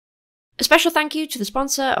special thank you to the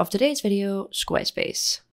sponsor of today's video,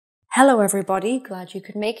 Squarespace. Hello everybody, glad you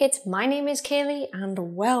could make it. My name is Kaylee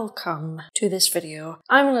and welcome to this video.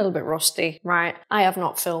 I'm a little bit rusty, right? I have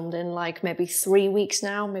not filmed in like maybe 3 weeks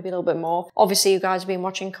now, maybe a little bit more. Obviously you guys have been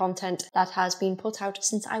watching content that has been put out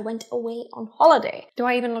since I went away on holiday. Do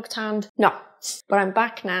I even look tanned? No. But I'm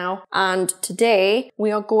back now, and today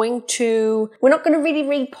we're not going to really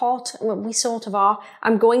repot, well, we sort of are.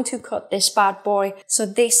 I'm going to cut this bad boy. So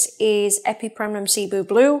this is Epipremnum Cebu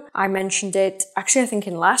Blue. I mentioned it, actually I think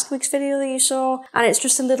in last week's video that you saw, and it's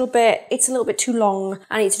just a little bit too long.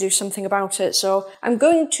 I need to do something about it. So I'm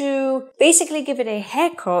going to basically give it a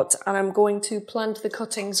haircut, and I'm going to plant the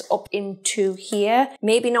cuttings up into here.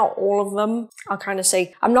 Maybe not all of them. I'll kind of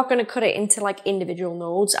say, I'm not going to cut it into like individual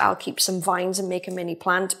nodes. I'll keep some vines and make a mini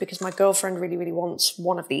plant because my girlfriend really wants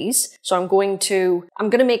one of these. So I'm going to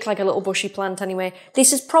make like a little bushy plant anyway.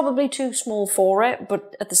 This is probably too small for it,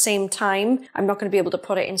 but at the same time, I'm not going to be able to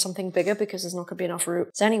put it in something bigger because there's not going to be enough root.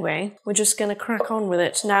 So anyway, we're just going to crack on with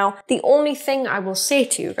it. Now, the only thing I will say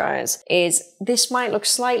to you guys is this might look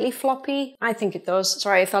slightly floppy. I think it does.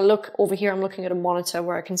 Sorry, if I look over here, I'm looking at a monitor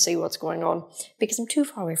where I can see what's going on because I'm too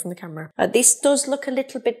far away from the camera. This does look a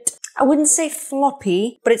little bit, I wouldn't say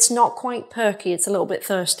floppy, but it's not quite perky. It's a little bit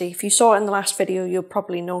thirsty. If you saw it in the last video, you'll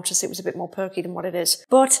probably notice it was a bit more perky than what it is.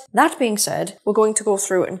 But that being said, we're going to go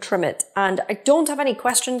through and trim it. And I don't have any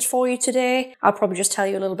questions for you today. I'll probably just tell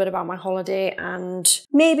you a little bit about my holiday and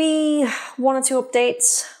maybe 1 or 2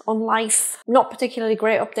 updates on life. Not particularly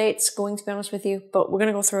great updates, going to be honest with you, but we're going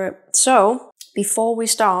to go through it. So before we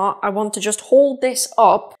start, I want to just hold this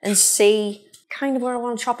up and see kind of where I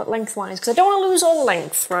want to chop it lengthwise, because I don't want to lose all the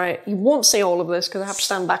length, right? You won't see all of this because I have to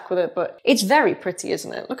stand back with it, but it's very pretty,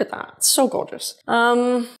 isn't it? Look at that. It's so gorgeous.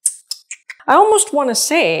 I almost want to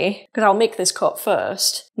say, because I'll make this cut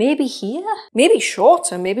first, maybe here? Maybe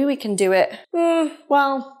shorter. Maybe we can do it.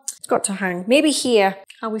 Well, it's got to hang. Maybe here.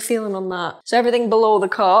 How are we feeling on that? So everything below the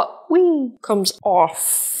cut, comes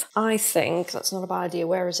off. I think that's not a bad idea.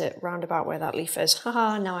 Where is it? Round about where that leaf is.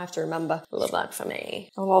 Haha, now I have to remember. Love that for me.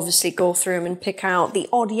 I'll obviously go through him and pick out the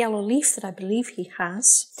odd yellow leaf that I believe he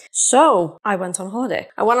has. So I went on holiday.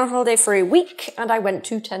 I went on holiday for a week and I went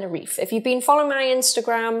to Tenerife. If you've been following my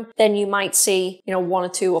Instagram, then you might see, 1 or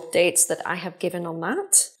 2 updates that I have given on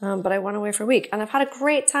that. But I went away for a week and I've had a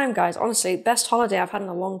great time, guys. Honestly, best holiday I've had in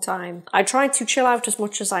a long time. I tried to chill out as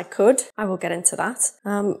much as I could. I will get into that.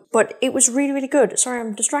 But it was really good. Sorry,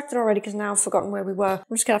 I'm distracted already because now I've forgotten where we were.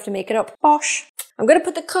 I'm just gonna have to make it up. Bosh. I'm gonna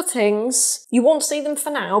put the cuttings. You won't see them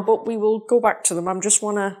for now, but we will go back to them.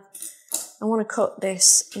 I want to cut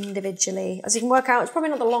this individually. As you can work out, it's probably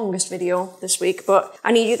not the longest video this week, but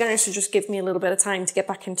I need you guys to just give me a little bit of time to get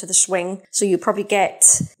back into the swing. So you probably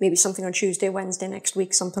get maybe something on Tuesday, Wednesday next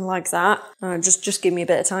week, something like that. Just give me a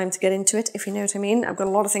bit of time to get into it, if you know what I mean. I've got a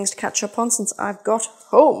lot of things to catch up on since I've got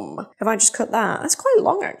home. Have I just cut that? That's quite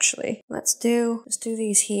long, actually. Let's do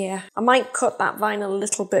these here. I might cut that vine a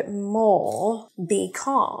little bit more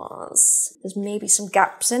because there's maybe some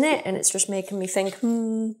gaps in it and it's just making me think,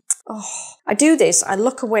 oh, I do this, I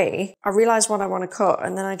look away, I realise what I want to cut,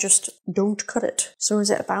 and then I just don't cut it. So is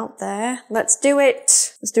it about there? Let's do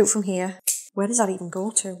it. Let's do it from here. Where does that even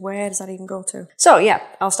go to? Where does that even go to? So yeah,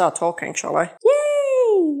 I'll start talking, shall I?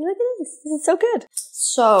 Yay! Look at this. This is so good.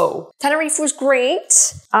 So, Tenerife was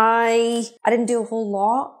great. I didn't do a whole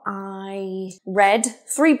lot. I read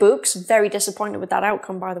 3 books. Very disappointed with that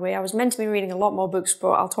outcome, by the way. I was meant to be reading a lot more books,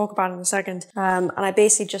 but I'll talk about it in a second. And I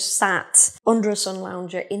basically just sat under a sun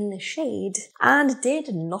lounger in the shade and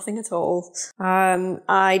did nothing at all.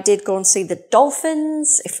 I did go and see the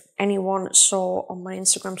dolphins. If anyone saw on my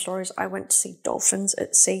Instagram stories, I went to see dolphins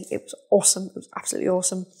at sea. It was awesome. It was absolutely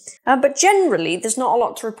awesome. But generally, there's not a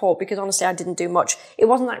lot to report because honestly, I didn't do much. It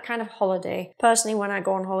wasn't that kind of holiday. Personally, when I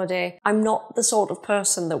go on holiday, I'm not the sort of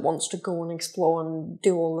person that wants to go and explore and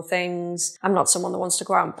do all the things. I'm not someone that wants to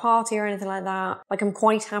go out and party or anything like that. Like, I'm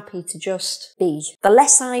quite happy to just be. The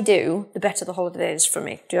less I do, the better the holiday is for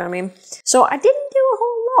me. Do you know what I mean? So I didn't do a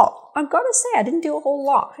whole lot. I've got to say, I didn't do a whole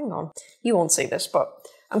lot. Hang on. You won't see this, but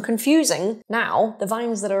I'm confusing now the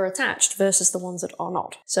vines that are attached versus the ones that are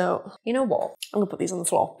not. So, you know what? I'm going to put these on the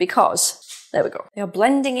floor because, there we go. They are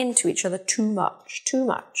blending into each other too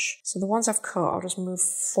much. So the ones I've cut, I'll just move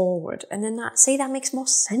forward. And then that makes more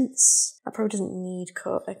sense. That probably doesn't need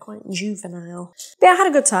cut. They're quite juvenile. But yeah, I had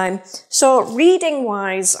a good time. So reading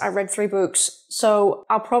wise, I read 3 books. So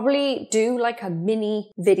I'll probably do like a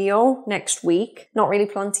mini video next week. Not really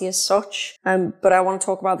plenty as such, but I want to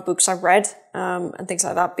talk about the books I've read and things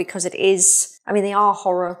like that, because it is, I mean, they are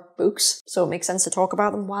horror books, so it makes sense to talk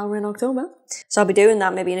about them while we're in October. So I'll be doing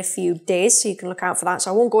that maybe in a few days, so you can look out for that.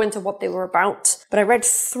 So I won't go into what they were about, but I read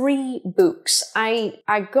 3 books. I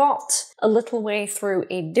got a little way through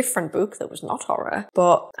a different book that was not horror,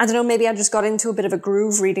 but I don't know, maybe I just got into a bit of a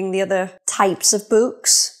groove reading the other types of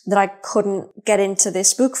books that I couldn't get into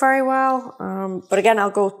this book very well. But again,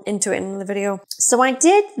 I'll go into it in the video. So I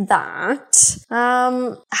did that,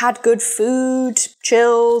 had good food,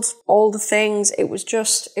 chilled, all the things. It was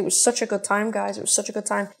such a good time, guys. It was such a good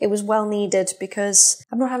time. It was well needed, because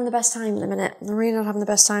I'm not having the best time in the minute. I'm really not having the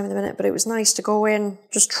best time in the minute, but it was nice to go in,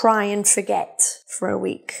 just try and forget for a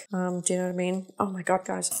week. Do you know what I mean? Oh my God,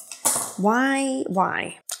 guys. Why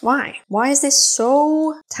is this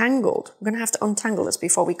so tangled? I'm going to have to untangle this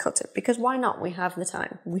before we cut it, because why not? We have the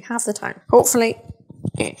time. We have the time. Hopefully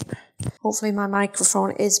my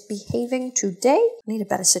microphone is behaving today. I need a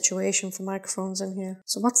better situation for microphones in here.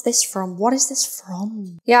 So what's this from? What is this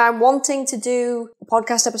from? Yeah, I'm wanting to do a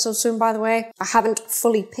podcast episode soon, by the way. I haven't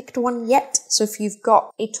fully picked one yet. So if you've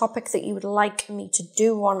got a topic that you would like me to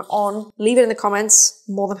do one on, leave it in the comments.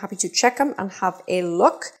 More than happy to check them and have a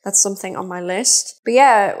look. That's something on my list. But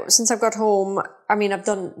yeah, since I've got home, I mean, I've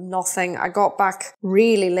done nothing. I got back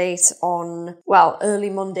really late on, well, early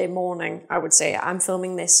Monday morning, I would say. I'm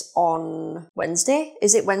filming this on Wednesday.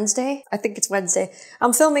 Is it Wednesday? I think it's Wednesday.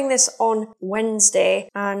 I'm filming this on Wednesday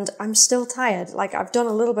and I'm still tired. Like, I've done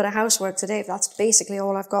a little bit of housework today. That's basically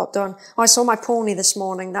all I've got done. Oh, I saw my pony this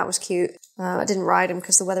morning. That was cute. I didn't ride him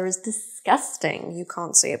because the weather is disgusting. You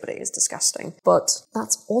can't see it, but it is disgusting. But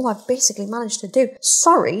that's all I've basically managed to do.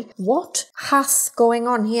 Sorry, what hath going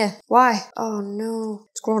on here? Why? Oh no,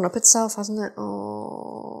 it's grown up itself, hasn't it?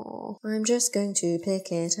 Oh, I'm just going to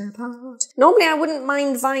pick it apart. Normally I wouldn't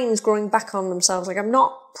mind vines growing back on themselves. Like, I'm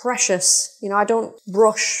not precious. You know, I don't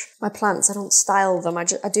brush my plants. I don't style them. I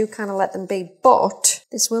do kind of let them be. But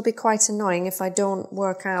this will be quite annoying if I don't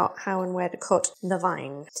work out how and where to cut the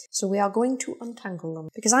vine. So we are going to untangle them,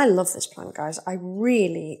 because I love this plant, guys. I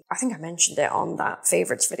think I mentioned it on that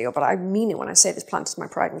favorites video, but I mean it when I say this plant is my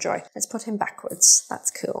pride and joy. Let's put him backwards.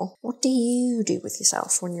 That's cool. What do you do with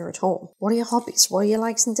yourself when you're at home? What are your hobbies? What are your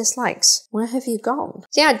likes and dislikes? Where have you gone?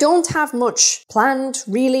 So yeah, I don't have much planned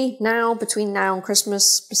really now, between now and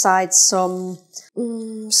Christmas, besides some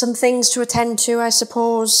things to attend to, I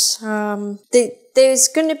suppose. There's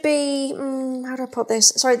going to be, how do I put this?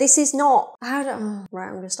 Sorry, this is not, right, I'm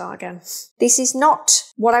going to start again. This is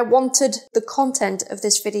not what I wanted the content of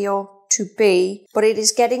this video to be, but it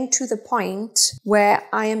is getting to the point where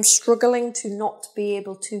I am struggling to not be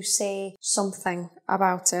able to say something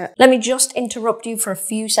about it. Let me just interrupt you for a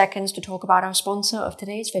few seconds to talk about our sponsor of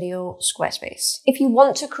today's video, Squarespace. If you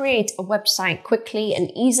want to create a website quickly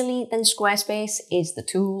and easily, then Squarespace is the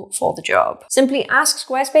tool for the job. Simply ask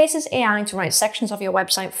Squarespace's AI to write sections of your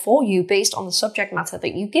website for you based on the subject matter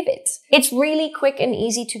that you give it. It's really quick and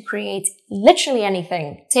easy to create literally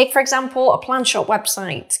anything. Take, for example, a plant shop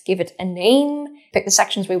website. Give it a name, pick the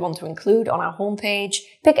sections we want to include on our homepage,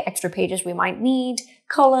 pick extra pages we might need,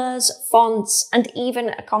 colors, fonts, and even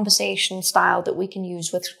a conversation style that we can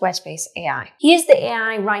use with Squarespace AI. Here's the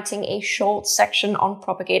AI writing a short section on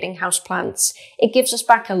propagating houseplants. It gives us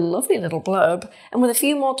back a lovely little blurb, and with a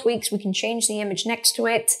few more tweaks, we can change the image next to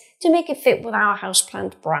it to make it fit with our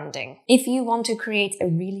houseplant branding. If you want to create a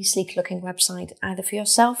really sleek looking website, either for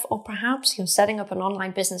yourself or perhaps you're setting up an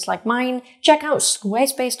online business like mine, check out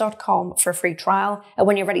squarespace.com for a free trial. And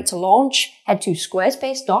when you're ready to launch, head to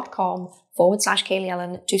squarespace.com/Kaylee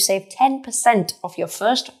Ellen to save 10% off your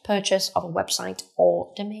first purchase of a website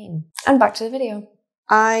or domain. And back to the video.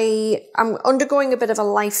 I'm undergoing a bit of a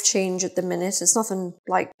life change at the minute. It's nothing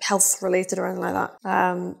like health related or anything like that.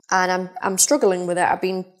 And I'm struggling with it. I've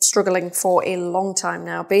been struggling for a long time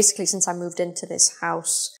now, basically since I moved into this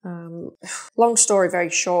house. Long story very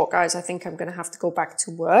short, guys. I think I'm going to have to go back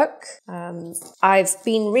to work. I've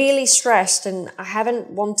been really stressed and I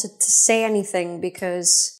haven't wanted to say anything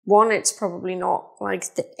because one, it's probably not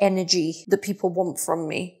like the energy that people want from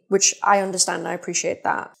me, which I understand. I appreciate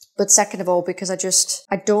that. But second of all, because I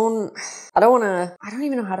don't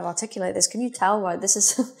even know how to articulate this. Can you tell why this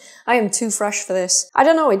is, I am too fresh for this. I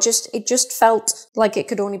don't know. It just felt like it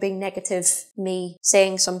could only be negative me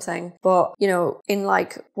saying something. But, you know, in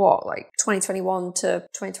like 2021 to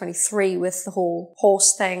 2023 with the whole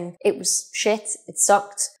horse thing, it was shit. It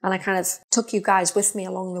sucked. And I kind of took you guys with me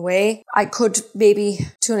along the way. I could maybe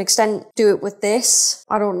to an extent do it with this.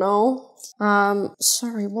 I don't know.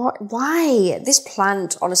 Sorry, why? This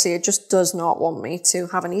plant, honestly, it just does not want me to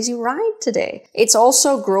have an easy ride today. It's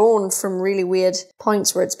also grown from really weird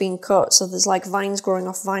points where it's been cut. So there's like vines growing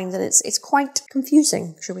off vines and it's quite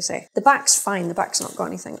confusing, should we say. The back's fine. The back's not got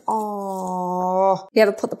anything. Oh, you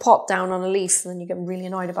ever put the pot down on a leaf and then you get really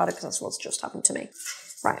annoyed about it because that's what's just happened to me.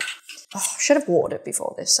 Right. Oh, I should have watered it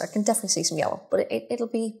before this. I can definitely see some yellow, but it'll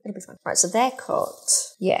be fine. Right, so they're cut.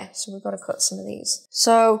 Yeah, so we've got to cut some of these.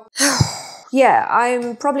 So, yeah,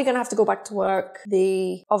 I'm probably going to have to go back to work.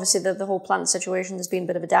 Obviously the whole plant situation, there's been a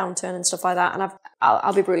bit of a downturn and stuff like that. And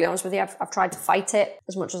I'll be brutally honest with you. I've tried to fight it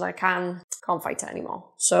as much as I can. Can't fight it anymore.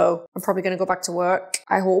 So I'm probably going to go back to work.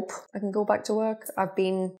 I hope I can go back to work.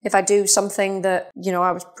 If I do something that, you know,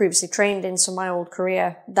 I was previously trained in, so my old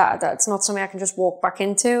career, that's not something I can just walk back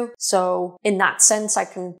into. So in that sense, I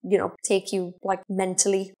can, you know, take you like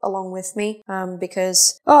mentally along with me.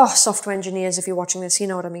 Because, software engineers, if you're watching this, you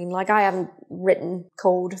know what I mean? Like I haven't written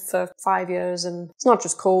code for 5 years and it's not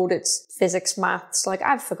just code, it's physics, maths. Like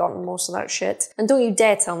I've forgotten most of that shit. And don't you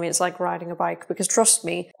dare tell me it's like riding a bike, because trust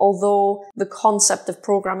me, although the concept of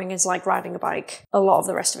programming is like riding a bike, a lot of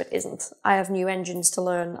the rest of it isn't. I have new engines to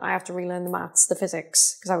learn. I have to relearn the maths, the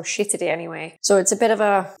physics, because I was shit at it anyway. So it's going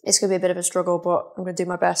to be a bit of a struggle, but I'm going to do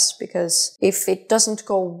my best, because if it doesn't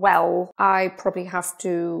go well, I probably have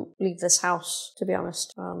to leave this house, to be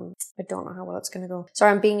honest. I don't know how well it's going to go.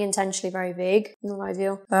 Sorry, I'm being intentionally very vague. Not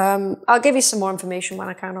ideal. I'll give you some more information when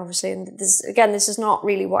I can, obviously. And this is not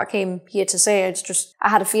really what I came here to say. It's just, I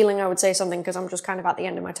had a feeling I would say something because I'm just kind of at the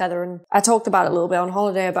end of my tether. And I talked about it a little bit on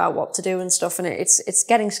holiday about what to do and stuff. And it's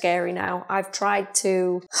getting scary now. I've tried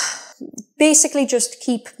to basically just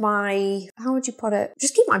keep my, how would you put it?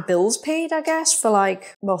 Just keep my bills paid, I guess,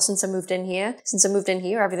 since I moved in here. Since I moved in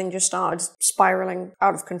here, everything just started spiraling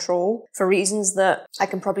out of control for reasons that I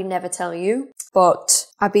can probably never tell you. But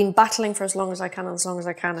I've been battling for as long as I can,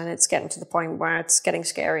 and it's getting to the point where it's getting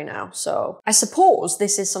scary now. So I suppose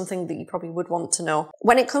this is something that you probably would want to know.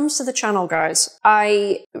 When it comes to the channel, guys,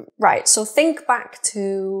 so think back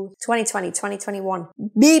to 2020, 2021,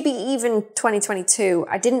 maybe even 2022.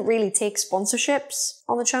 I didn't really take sponsorships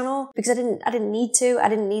on the channel because I didn't need to. I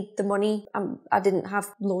didn't need the money. I didn't have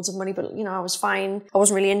loads of money, but you know, I was fine. I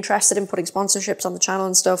wasn't really interested in putting sponsorships on the channel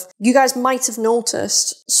and stuff. You guys might have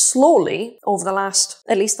noticed slowly over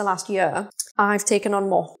at least the last year, I've taken on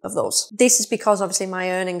more of those. This is because obviously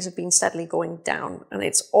my earnings have been steadily going down, and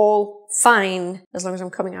it's all fine as long as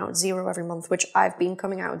I'm coming out at zero every month, which I've been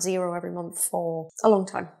coming out at zero every month for a long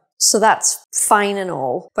time. So that's fine and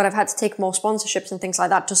all, but I've had to take more sponsorships and things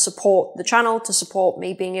like that to support the channel, to support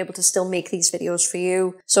me being able to still make these videos for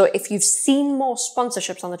you. So if you've seen more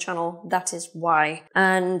sponsorships on the channel, that is why.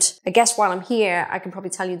 And I guess while I'm here, I can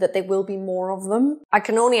probably tell you that there will be more of them. I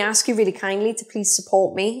can only ask you really kindly to please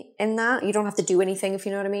support me in that. You don't have to do anything, if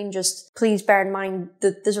you know what I mean. Just please bear in mind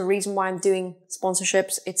that there's a reason why I'm doing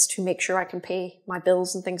sponsorships. It's to make sure I can pay my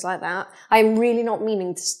bills and things like that. I'm really not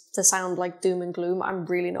meaning to sound like doom and gloom. I'm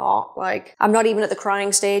really not. Like, I'm not even at the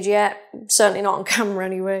crying stage yet. Certainly not on camera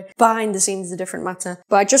anyway. Behind the scenes is a different matter.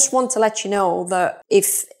 But I just want to let you know that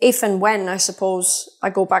if and when, I suppose, I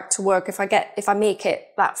go back to work, if I make it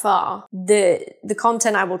that far, the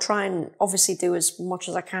content I will try and obviously do as much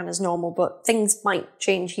as I can as normal, but things might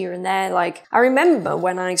change here and there. Like, I remember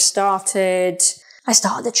when I started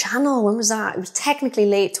the channel. When was that? It was technically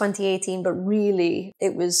late 2018, but really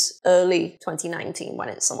it was early 2019 when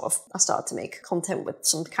I started to make content with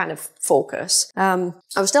some kind of focus. I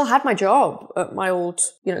still had my job at my old,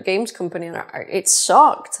 games company, and it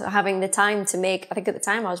sucked having the time to make, I think at the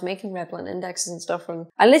time I was making Rebel indexes and stuff, and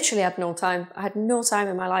I literally had no time. I had no time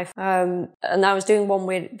in my life. And I was doing one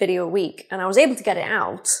video a week, and I was able to get it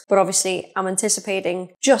out, but obviously I'm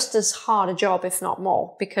anticipating just as hard a job, if not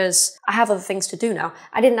more, because I have other things to do now.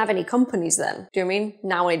 I didn't have any companies then. Do you know what I mean?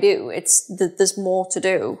 Now I do. There's more to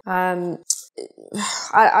do.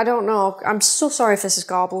 I don't know. I'm so sorry if this is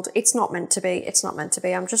garbled. It's not meant to be. It's not meant to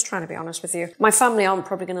be. I'm just trying to be honest with you. My family aren't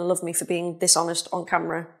probably going to love me for being dishonest on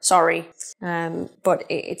camera. Sorry. But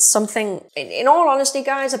it's something, in all honesty,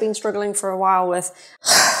 guys, I've been struggling for a while with.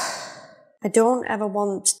 I don't ever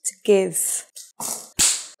want to give.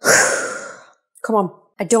 Come on.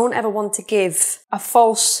 I don't ever want to give a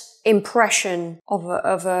false impression of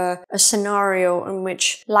a scenario in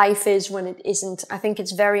which life is when it isn't. I think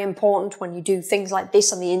it's very important when you do things like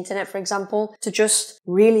this on the internet, for example, to just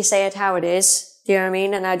really say it how it is. Do you know what I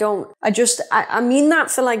mean? And I mean that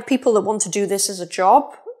for like people that want to do this as a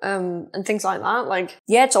job. And things like that. Like,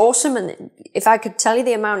 yeah, it's awesome. And if I could tell you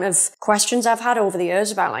the amount of questions I've had over the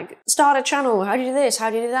years about like, start a channel, how do you do this? How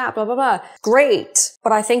do you do that? Blah, blah, blah. Great.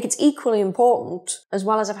 But I think it's equally important, as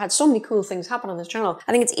well as I've had so many cool things happen on this channel,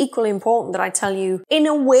 I think it's equally important that I tell you, in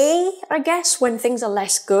a way, I guess, when things are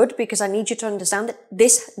less good, because I need you to understand that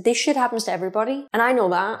this shit happens to everybody. And I know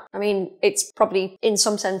that. I mean, it's probably, in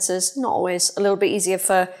some senses, not always, a little bit easier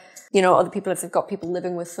for, you know, other people, if they've got people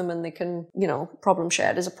living with them and they can, you know, problem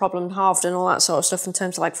shared is a problem halved and all that sort of stuff in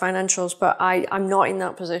terms of like financials. But I'm not in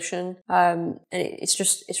that position. And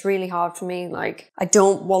it's really hard for me. Like, I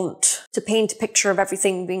don't want to paint a picture of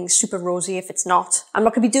everything being super rosy if it's not. I'm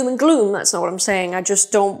not going to be doom and gloom. That's not what I'm saying. I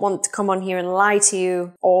just don't want to come on here and lie to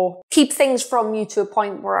you or keep things from you to a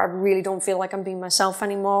point where I really don't feel like I'm being myself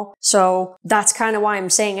anymore. So that's kind of why I'm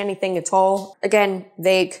saying anything at all. Again,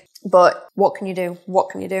 vague. But what can you do?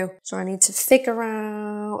 What can you do? So I need to figure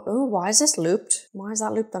out, oh, why is this looped? Why is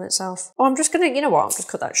that looped on itself? Oh, I'm just going to, you know what? I'll just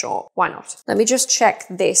cut that short. Why not? Let me just check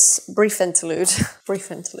this brief interlude.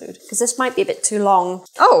 Brief interlude. Because this might be a bit too long.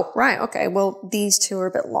 Oh, right. Okay. Well, these two are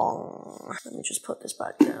a bit long. Let me just put this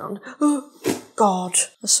back down. Oh, God.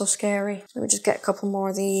 That's so scary. Let me just get a couple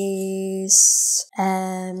more of these.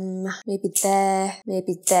 Maybe there.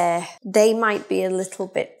 Maybe there. They might be a little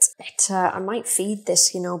bit better. I might feed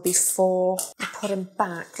this, you know, before I put him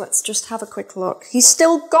back. Let's just have a quick look. He's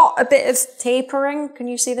still got a bit of tapering. Can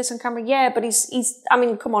you see this on camera? Yeah, but he's, I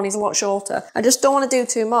mean, come on, he's a lot shorter. I just don't want to do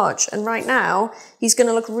too much. And right now, he's going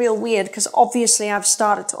to look real weird because obviously I've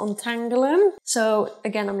started to untangle him. So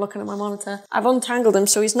again, I'm looking at my monitor. I've untangled him,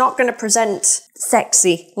 so he's not going to present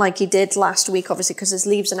sexy like he did last week, obviously, because his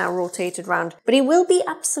leaves are now rotated round. But he will be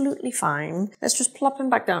absolutely fine. Let's just plop him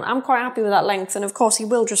back down. I'm quite happy with that length. And of course, he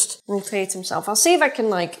will just rotate himself. I'll see if I can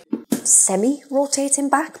like semi-rotate him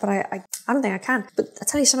back, but I don't think I can. But I'll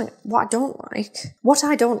tell you something, what I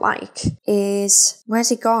don't like is, where's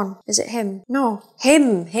he gone? Is it him? No,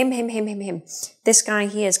 him. This guy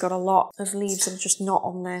here has got a lot of leaves that are just not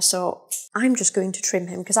on there, so I'm just going to trim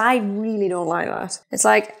him because I really don't like that. It's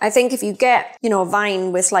like, I think if you get, you know, a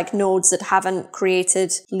vine with like nodes that haven't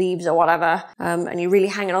created leaves or whatever, and you're really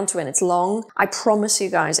hanging onto it and it's long, I promise you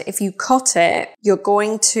guys, if you cut it, you're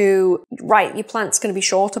going to, right, your plant's going to be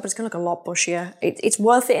shorter, but it's going to look a lot bushier. It's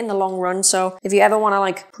worth it in the long run. So if you ever want to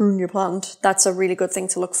like prune your plant, that's a really good thing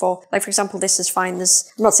to look for. Like, for example, this is fine. I'm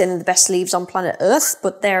not saying they're the best leaves on planet Earth,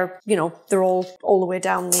 but they're, you know, they're all the way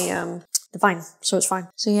down the vine, so it's fine.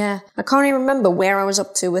 So yeah, I can't even remember where I was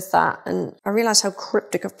up to with that, and I realised how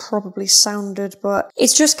cryptic I've probably sounded, but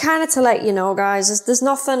it's just kind of to let you know, guys, there's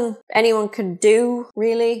nothing anyone can do,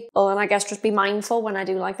 really, other than I guess just be mindful when I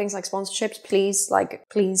do like things like sponsorships, please,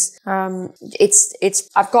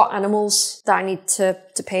 I've got animals that I need to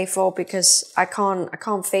pay for because I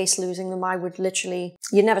can't face losing them. I would literally,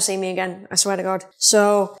 you'd never see me again, I swear to God.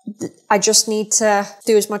 So I just need to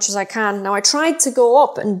do as much as I can. Now I tried to go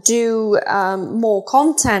up and do more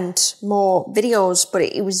content, more videos, but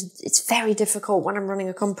it's very difficult when I'm running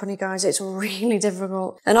a company, guys. It's really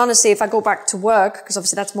difficult. And honestly, if I go back to work, because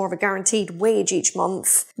obviously that's more of a guaranteed wage each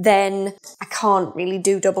month, then I can't really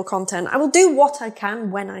do double content. I will do what I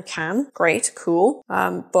can when I can. Great, cool.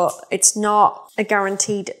 But it's not a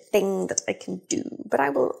guaranteed thing that I can do. But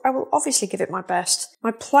I will obviously give it my best.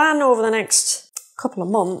 My plan over the next couple of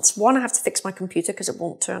months, one, I have to fix my computer because it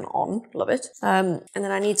won't turn on. Love it. And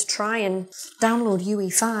then I need to try and download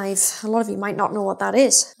UE5. A lot of you might not know what that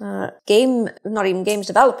is. Not even games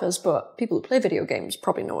developers, but people who play video games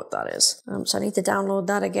probably know what that is. So I need to download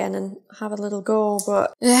that again and have a little go,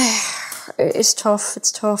 but it's tough.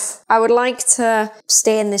 It's tough. I would like to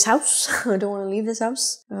stay in this house. I don't want to leave this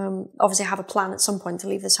house. Obviously I have a plan at some point to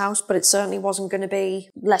leave this house, but it certainly wasn't going to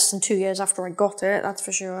be less than 2 years after I got it. That's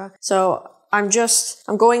for sure. So I'm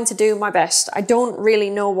going to do my best. I don't really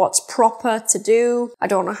know what's proper to do. I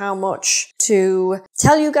don't know how much to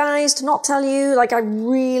tell you guys, to not tell you. Like, I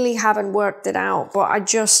really haven't worked it out, but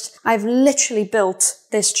I've literally built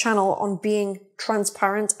this channel on being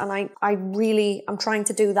transparent, and I'm trying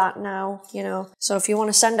to do that now, you know. So if you want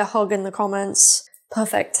to send a hug in the comments,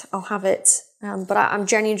 perfect, I'll have it. But I'm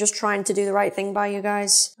genuinely just trying to do the right thing by you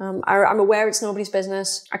guys. I'm aware it's nobody's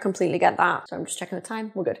business. I completely get that. So I'm just checking the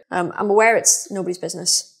time. We're good. I'm aware it's nobody's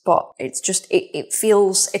business. but it's just,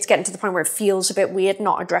 it's getting to the point where it feels a bit weird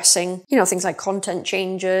not addressing, you know, things like content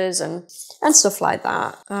changes and stuff like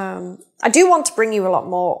that. I do want to bring you a lot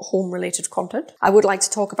more home-related content. I would like to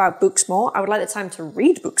talk about books more. I would like the time to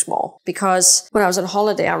read books more, because when I was on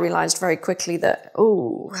holiday, I realized very quickly that,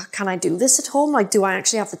 oh, can I do this at home? Like, do I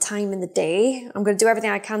actually have the time in the day? I'm going to do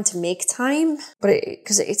everything I can to make time, but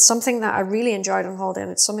because it's something that I really enjoyed on holiday,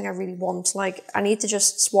 and it's something I really want. Like, I need to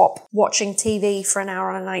just swap watching TV for an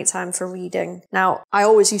hour on a night time for reading. Now, I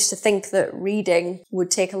always used to think that reading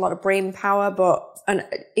would take a lot of brain power, and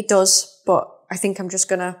it does, but I think I'm just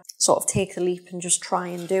going to sort of take the leap and just try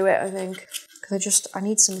and do it, I think. Because I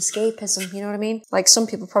need some escapism, you know what I mean? Like, some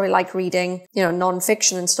people probably like reading, you know,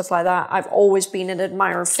 non-fiction and stuff like that. I've always been an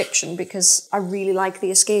admirer of fiction because I really like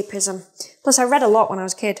the escapism. Plus, I read a lot when I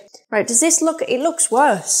was a kid. Right, does this look, it looks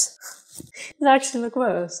worse. Does it actually look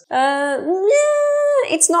worse? Yeah,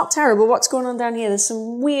 it's not terrible. What's going on down here? There's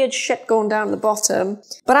some weird shit going down the bottom.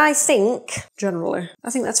 But I think, generally, I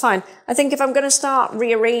think that's fine. I think if I'm going to start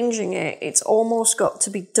rearranging it, it's almost got to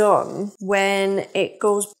be done when it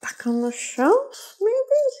goes back on the shelf,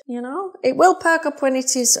 maybe? You know? It will perk up when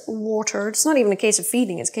it is watered. It's not even a case of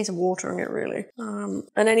feeding, it's a case of watering it, really. And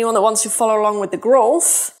anyone that wants to follow along with the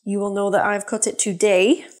growth, you will know that I've cut it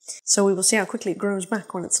today. So we will see how quickly it grows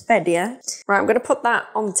back when it's fed, yeah? Right, I'm going to put that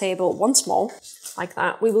on the table once more, like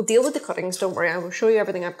that. We will deal with the cuttings, don't worry. I will show you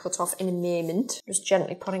everything I've cut off in a moment. Just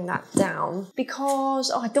gently putting that down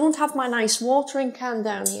because, I don't have my nice watering can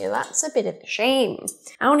down here. That's a bit of a shame.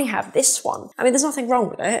 I only have this one. I mean, there's nothing wrong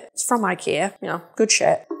with it. It's from IKEA, you know, good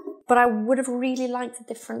shit. But I would have really liked a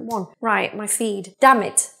different one. Right, my feed. Damn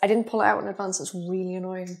it, I didn't pull it out in advance. It's really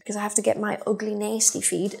annoying because I have to get my ugly, nasty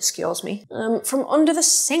feed, excuse me, from under the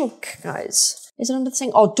sink, guys. Is it under the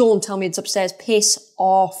sink? Oh, don't tell me it's upstairs. Piss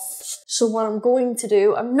off. So what I'm going to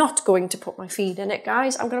do, I'm not going to put my feed in it,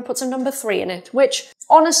 guys. I'm going to put some number 3 in it, which,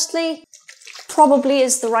 honestly, probably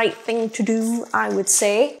is the right thing to do, I would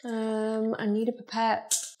say. I need a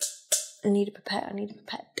pipette. I need a pipette.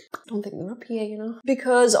 I don't think they're up here, you know.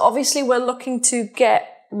 Because obviously we're looking to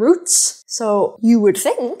get roots. So you would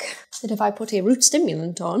think that if I put a root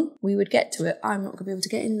stimulant on, we would get to it. I'm not going to be able to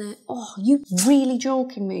get in there. Oh, you really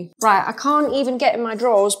joking me? Right, I can't even get in my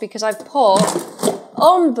drawers because I've put...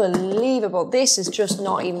 Unbelievable. This is just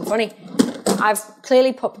not even funny. I've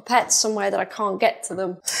clearly put pipettes somewhere that I can't get to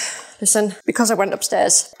them. Listen, because I went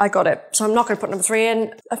upstairs, I got it. So I'm not going to put number 3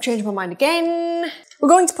 in. I've changed my mind again. We're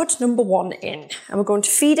going to put number 1 in. And we're going to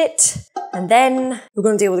feed it. And then we're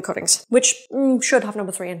going to deal with the cuttings. Which should have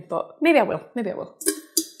number 3 in, but maybe I will. Maybe I will.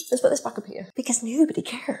 Let's put this back up here. Because nobody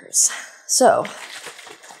cares. So,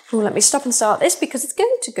 let me stop and start this because it's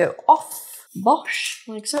going to go off. Bosh,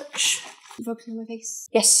 like such. Focusing on my face.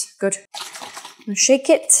 Yes, good. I'm going to shake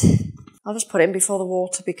it. I'll just put it in before the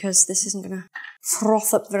water because this isn't going to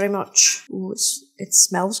froth up very much. Ooh, it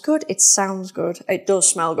smells good. It sounds good. It does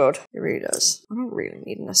smell good. It really does. I don't really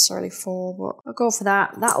need necessarily 4, but I'll go for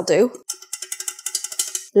that. That'll do.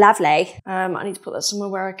 Lovely. I need to put that somewhere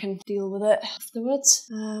where I can deal with it afterwards.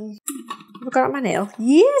 Have I got it on my nail?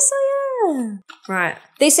 Yes, I am. Right.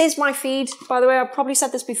 This is my feed, by the way. I've probably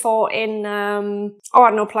said this before in, I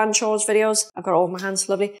don't know, plant chores videos. I've got it all in my hands,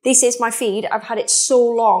 lovely. This is my feed. I've had it so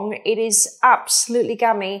long. It is absolutely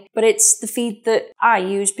gammy, but it's the feed that I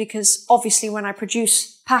use because obviously when I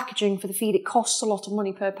produce packaging for the feed, it costs a lot of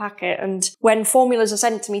money per packet. And when formulas are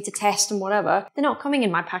sent to me to test and whatever, they're not coming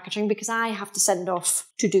in my packaging because I have to send off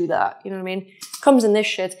to do that. You know what I mean? It comes in this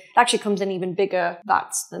shit. It actually comes in even bigger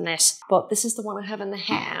vats than this. But this is the one I have in the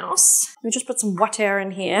house. Let me just put some water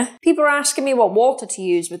in here. People are asking me what water to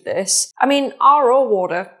use with this. I mean, RO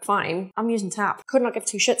water, fine. I'm using tap. Could not give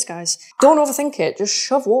 2 shits, guys. Don't overthink it. Just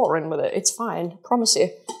shove water in with it. It's fine. Promise you.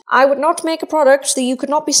 I would not make a product that you could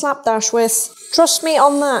not be slapdash with. Trust me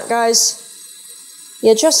on that, guys.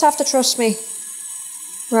 You just have to trust me.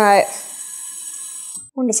 Right.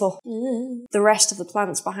 Wonderful. The rest of the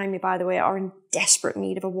plants behind me, by the way, are in desperate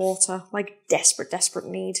need of a water. Like, desperate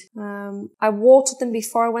need. I watered them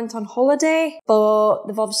before I went on holiday, but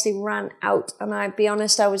they've obviously ran out. And I'll be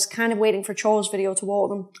honest, I was kind of waiting for a chores video to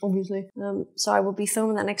water them, obviously. So I will be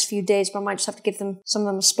filming that next few days, but I might just have to give them, some of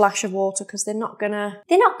them, a splash of water because they're not gonna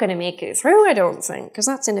make it through, I don't think, because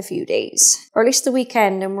that's in a few days. Or at least the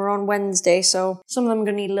weekend, and we're on Wednesday, so some of them are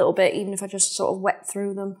gonna need a little bit, even if I just sort of wet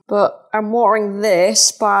through them. But I'm watering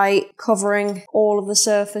this by covering all of the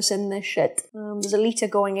surface in this shit. There's a litre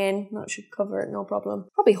going in. That should cover it, no problem.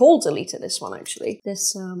 Probably holds a litre, this one, actually.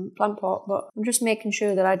 This plant pot. But I'm just making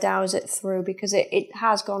sure that I douse it through because it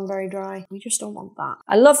has gone very dry. We just don't want that.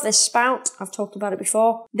 I love this spout. I've talked about it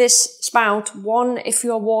before. This spout, one, if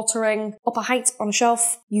you're watering up a height on a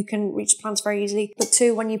shelf, you can reach the plants very easily. But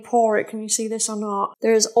two, when you pour it, can you see this or not?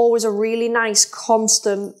 There's always a really nice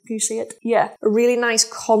constant, can you see it? Yeah, a really nice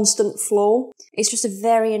constant flow. It's just a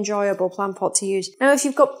very enjoyable plant pot to use. Now, if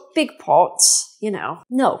you've got big pots, you know,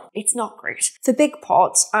 no, it's not great. For big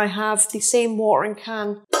pots, I have the same watering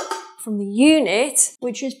can from the unit,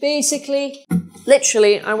 which is basically,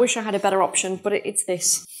 literally, I wish I had a better option, but it's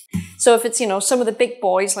this. So if it's, you know, some of the big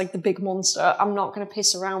boys, like the big monster, I'm not going to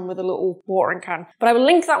piss around with a little watering can. But I will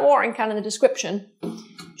link that watering can in the description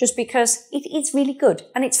just because it's really good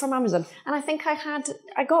and it's from Amazon. And I think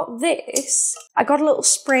I got this. I got a little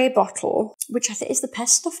spray bottle, which I think is the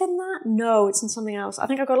pest stuff in that? No, it's in something else. I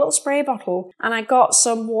think I got a little spray bottle and I got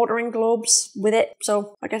some watering globes with it.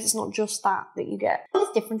 So I guess it's not just that you get.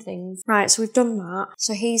 It's different things. Right, so we've done that.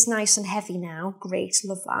 So he's nice and heavy now. Great,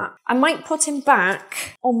 love that. I might put him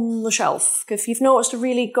back on the shelf. If you've noticed a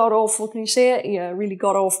really god-awful, can you see it? Yeah, really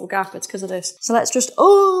god-awful gap, it's because of this. So let's just,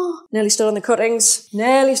 nearly stood on the cuttings.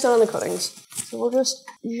 Nearly stood on the cuttings. So we'll just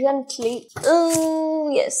gently,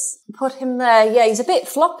 yes, put him there. Yeah, he's a bit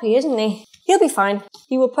floppy, isn't he? He'll be fine.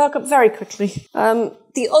 He will perk up very quickly.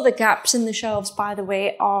 The other gaps in the shelves, by the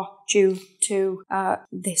way, are due to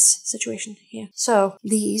this situation here. So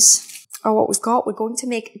these are what we've got. We're going to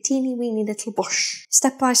make a teeny weeny little bush.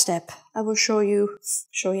 Step by step. I will show you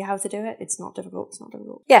how to do it. It's not difficult. It's not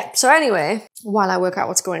difficult. Yeah, so anyway, while I work out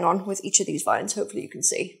what's going on with each of these vines, hopefully you can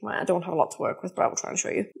see. Well, I don't have a lot to work with, but I will try and show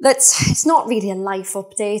you. It's not really a life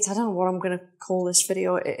update. I don't know what I'm going to call this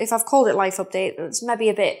video. If I've called it life update, it's maybe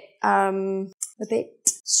a bit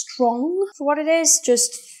strong for what it is.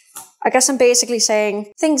 Just, I guess I'm basically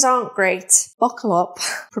saying things aren't great. Buckle up,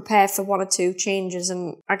 prepare for one or two changes,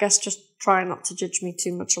 and I guess just try not to judge me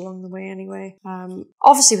too much along the way anyway.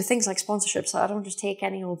 Obviously with things like sponsorships, I don't just take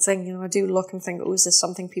any old thing, you know, I do look and think, oh, is this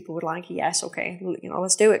something people would like? Yes, okay, you know,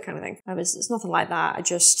 let's do it kind of thing. It's nothing like that. I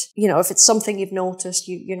just, you know, if it's something you've noticed,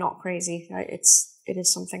 you're not crazy. It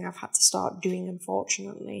is something I've had to start doing,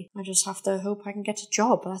 unfortunately. I just have to hope I can get a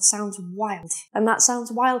job. That sounds wild. And that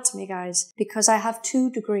sounds wild to me, guys, because I have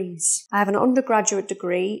 2 degrees. I have an undergraduate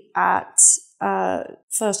degree at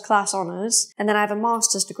first class honours, and then I have a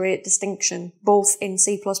master's degree at distinction, both in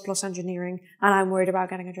C++ engineering, and I'm worried about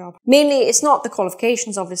getting a job. Mainly, it's not the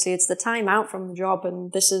qualifications, obviously, it's the time out from the job,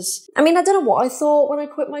 and this is, I mean, I don't know what I thought when I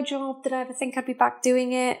quit my job. Did I ever think I'd be back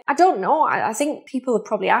doing it? I don't know. I think people have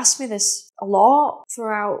probably asked me this a lot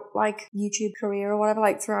throughout, like, YouTube career or whatever,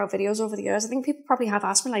 like, throughout videos over the years. I think people probably have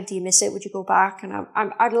asked me, like, do you miss it? Would you go back? And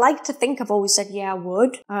I'd like to think I've always said, yeah, I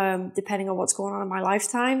would, depending on what's going on in my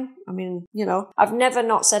lifetime. I mean, you know, I've never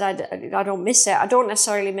not said I don't miss it. I don't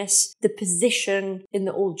necessarily miss the position in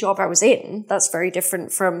the old job I was in. That's very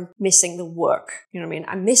different from missing the work. You know what I mean?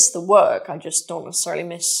 I miss the work. I just don't necessarily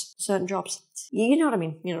miss certain jobs. You know what I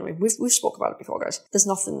mean? You know what I mean? We've spoke about it before, guys. There's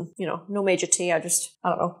nothing, you know, no major tea. I don't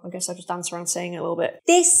know. I guess I just dance around saying it a little bit.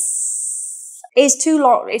 This is too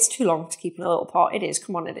long. It's too long to keep in a little pot. It is.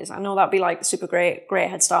 Come on, it is. I know that'd be like super great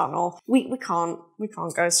head start and all. We can't,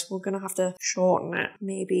 guys. We're gonna have to shorten it.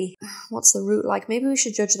 Maybe. What's the root like? Maybe we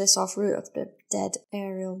should judge this off root. That's a bit dead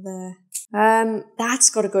aerial there. That's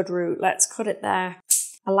got a good root. Let's cut it there.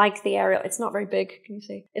 I like the aerial. It's not very big. Can you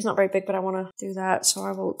see? It's not very big, but I want to do that. So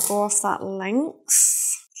I will go off that length.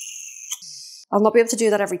 I'll not be able to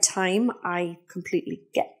do that every time. I completely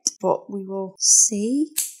get, but we will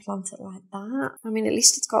see. Plant it like that. I mean, at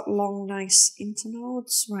least it's got long, nice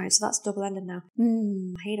internodes. Right, so that's double-ended now.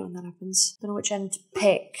 I hate it when that happens. Don't know which end to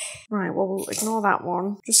pick. Right, well, we'll ignore that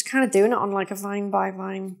one. Just kind of doing it on like a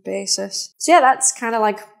vine-by-vine basis. So yeah, that's kind of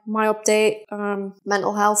like my update.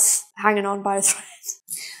 Mental health, hanging on by a thread.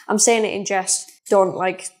 I'm saying it in jest.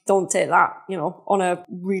 Don't take that, you know, on a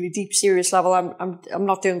really deep, serious level. I'm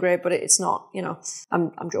not doing great, but it's not, you know,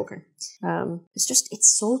 I'm joking.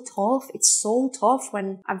 It's so tough. It's so tough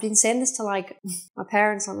when I've been saying this to like my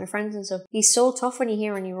parents and my friends and stuff. It's so tough when you're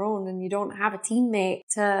here on your own and you don't have a teammate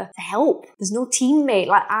to help. There's no teammate.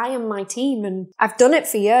 Like I am my team and I've done it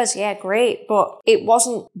for years. Yeah, great. But it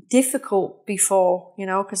wasn't difficult before, you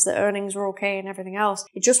know, because the earnings were okay and everything else.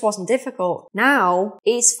 It just wasn't difficult. Now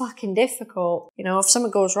it's fucking difficult. You know, if something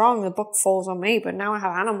goes wrong, the buck falls on me, but now I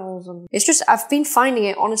have animals and it's just, I've been finding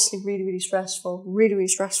it honestly really, really stressful. Really, really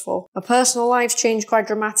stressful. My personal life's changed quite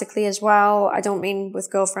dramatically as well. I don't mean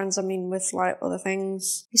with girlfriends, I mean with like other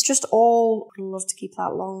things. It's just all, I'd love to keep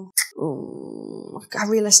that long. I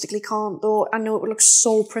realistically can't though. I know it looks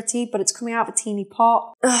so pretty, but it's coming out of a teeny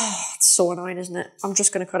pot. Ugh, it's so annoying, isn't it? I'm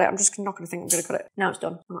just going to cut it. I'm just not going to think I'm going to cut it. Now it's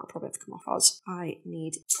done. And that'll probably have to come off as I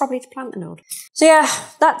need probably to plant the node. So yeah,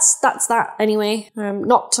 that's that anyway.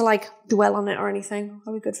 Not to like dwell on it or anything.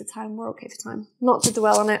 Are we good for time? We're okay for time. Not to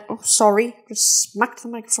dwell on it. Oh, sorry. Just smacked the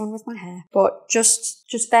microphone with my hair. But just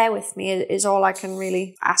bear with me is all I can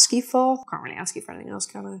really ask you for. Can't really ask you for anything else,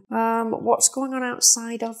 can I? What's going on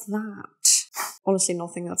outside of that? Honestly,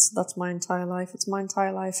 nothing. That's my entire life. It's my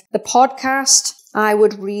entire life. The podcast, I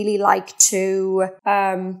would really like to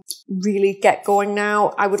really get going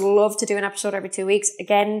now. I would love to do an episode every 2 weeks.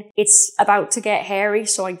 Again, it's about to get hairy,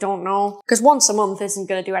 so I don't know. Because once a month isn't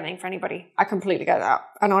going to do anything for anybody. I completely get that.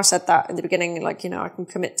 I know I said that in the beginning, like, you know, I can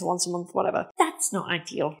commit to once a month, whatever. That's not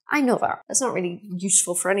ideal. I know that. That's not really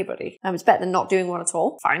useful for anybody. It's better than not doing one at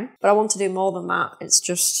all. Fine. But I want to do more than that. It's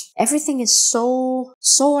just, everything is so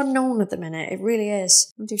unknown at the minute. It really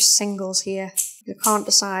is. I'm going to do singles here. I can't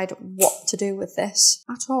decide what to do with this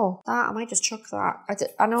at all. That, I might just chuck that.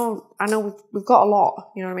 I know we've got a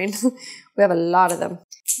lot, you know what I mean? We have a lot of them.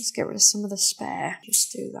 Let's get rid of some of the spare.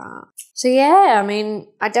 Just do that. So yeah, I mean,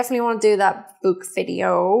 I definitely want to do that book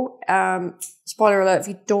video. Spoiler alert, if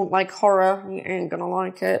you don't like horror, you ain't gonna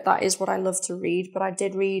like it. That is what I love to read. But I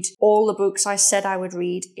did read all the books I said I would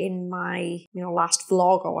read in my, last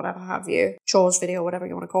vlog or whatever have you. Chores video, whatever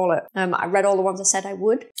you want to call it. I read all the ones I said I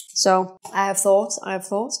would. So I have thoughts.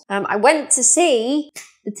 I went to see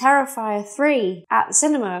The Terrifier 3 at the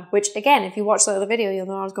cinema, which again, if you watch the other video, you'll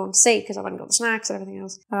know I was going to see because I went and got the snacks and everything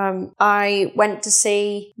else. I went to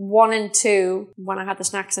see 1 and 2 when I had the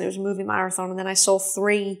snacks and it was a movie marathon, and then I saw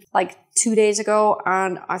 3 like 2 days ago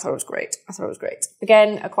and I thought it was great.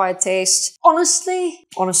 Again, acquired taste. Honestly,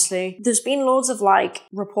 there's been loads of like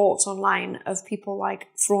reports online of people like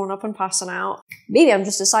throwing up and passing out. Maybe I'm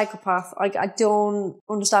just a psychopath. Like, I don't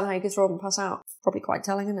understand how you could throw up and pass out. Probably quite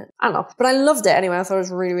telling, isn't it? I don't know. But I loved it anyway. I thought it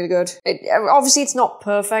was really, really good. Obviously, it's not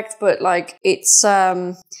perfect, but like, it's,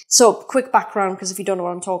 so quick background, because if you don't know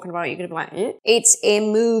what I'm talking about, you're going to be like, eh? It's a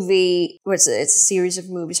movie, it's a series of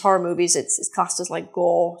movies, horror movies. It's classed as like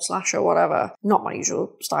gore, slasher, whatever. Not my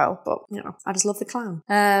usual style, but I just love the clown.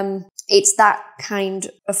 It's that kind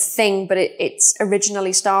of thing, but it's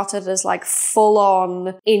originally started as like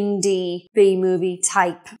full-on indie B-movie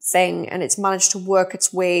type thing, and it's managed to work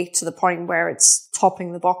its way to the point where it's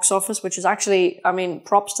topping the box office, which is actually, I mean,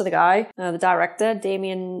 props to the guy, the director,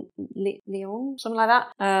 Damien Leone, something like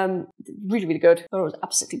that. Really, really good. I thought it was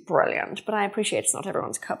absolutely brilliant, but I appreciate it's not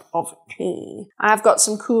everyone's cup of tea. I've got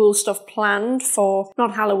some cool stuff planned for,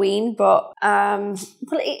 not Halloween, but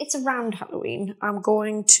it's around Halloween. I'm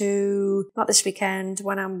going to, not this weekend,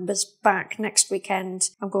 when I'm back next weekend,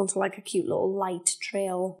 I'm going to like a cute little light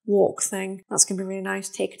trail walk thing. That's going to be really nice.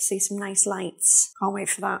 Take it to see some nice lights. Can't wait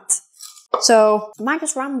for that. So, am I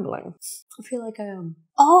just rambling? I feel like I am.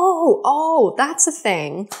 Oh, that's a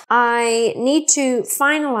thing. I need to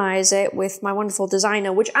finalize it with my wonderful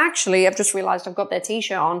designer, which actually I've just realized I've got their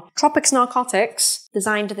t-shirt on. Tropics Narcotics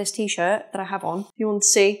designed this t-shirt that I have on. If you want to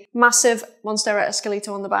see, massive Monstera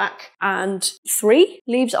Esqueleto on the back and 3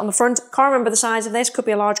 leaves on the front. Can't remember the size of this. Could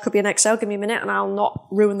be a large, could be an XL. Give me a minute and I'll not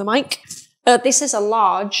ruin the mic. This is a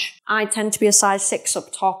large. I tend to be a size 6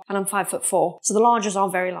 up top and I'm 5'4". So the larges are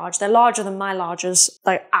very large. They're larger than my larges.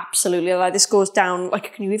 Like, absolutely. Like, this goes down.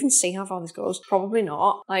 Like, can you even see how far this goes? Probably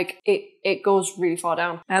not. Like, it goes really far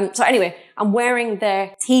down. So anyway, I'm wearing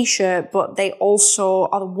their t-shirt, but they also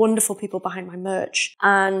are the wonderful people behind my merch.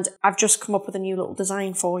 And I've just come up with a new little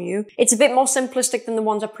design for you. It's a bit more simplistic than the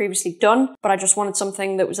ones I've previously done, but I just wanted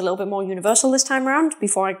something that was a little bit more universal this time around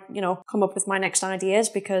before I, come up with my next ideas,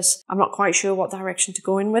 because I'm not quite sure what direction to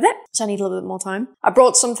go in with it. So I need a little bit more time. I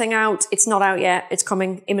brought something out. It's not out yet. It's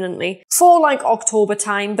coming imminently for like October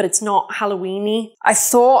time, but it's not Halloween-y. I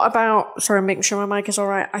thought about, sorry, I'm making sure my mic is all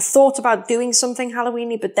right. I thought about doing something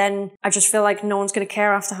Halloween-y, but then I just feel like no one's going to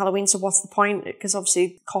care after Halloween. So what's the point? Because obviously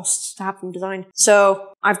it costs to have them designed. So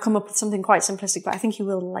I've come up with something quite simplistic, but I think you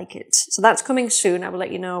will like it. So that's coming soon. I will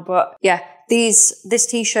let you know. But yeah, this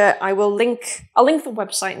t-shirt, I'll link the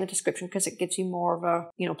website in the description because it gives you more of a,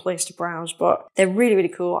 place to browse, but they're really, really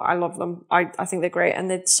cool. I love them. I think they're great and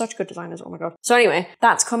they're such good designers. Oh my God. So anyway,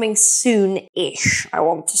 that's coming soon-ish, I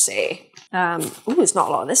want to say. There's not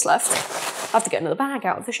a lot of this left. I have to get another bag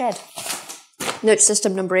out of the shed. Note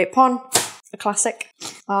system number 8 pon, a classic.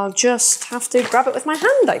 I'll just have to grab it with my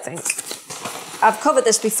hand, I think. I've covered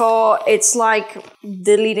this before. It's like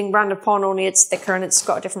the leading brand of pon, only it's thicker and it's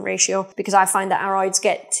got a different ratio, because I find that aroids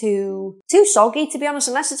get too soggy, to be honest,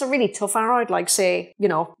 unless it's a really tough aroid, like say, you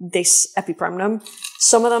know, this epipremnum.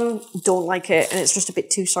 Some of them don't like it and it's just a bit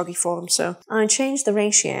too soggy for them. So I changed the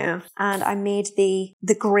ratio and I made the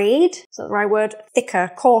grade, is that the right word?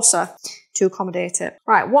 Thicker, coarser, to accommodate it.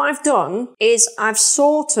 Right, what I've done is I've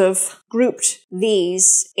sort of grouped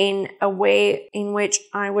these in a way in which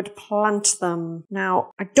I would plant them.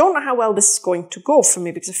 Now, I don't know how well this is going to go for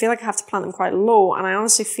me because I feel like I have to plant them quite low, and I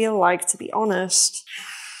honestly feel like, to be honest,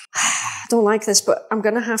 I don't like this, but I'm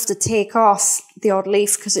going to have to take off the odd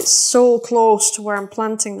leaf because it's so close to where I'm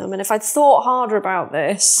planting them. And if I'd thought harder about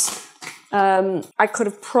this, I could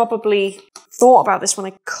have probably thought about this when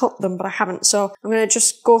I cut them, but I haven't. So I'm going to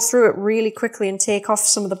just go through it really quickly and take off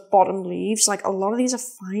some of the bottom leaves. Like, a lot of these are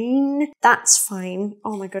fine. That's fine.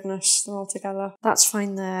 Oh my goodness, they're all together. That's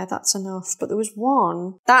fine there. That's enough. But there was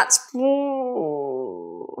one. That's...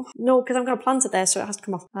 No, because I'm going to plant it there, so it has to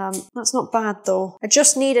come off. That's not bad, though. I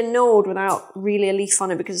just need a node without really a leaf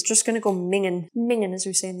on it, because it's just going to go minging. Minging, as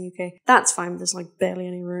we say in the UK. That's fine, but there's like barely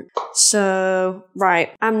any root. So,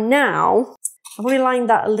 right. I've only lined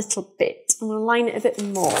that a little bit. I'm going to line it a bit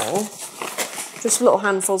more. Just little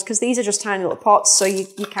handfuls, because these are just tiny little pots, so you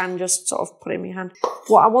can just sort of put it in your hand.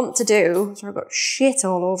 What I want to do, so I've got shit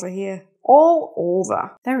all over here. All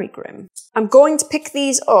over. Very grim. I'm going to pick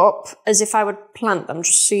these up as if I would plant them,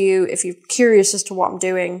 just so if you're curious as to what I'm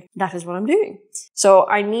doing, that is what I'm doing. So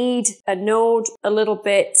I need a node, a little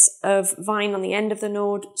bit of vine on the end of the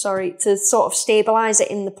node, to sort of stabilize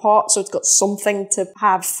it in the pot, so it's got something to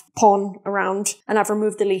have pon around. And I've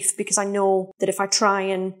removed the leaf because I know that if I try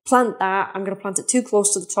and plant that, I'm going to plant it too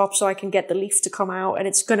close to the top so I can get the leaf to come out, and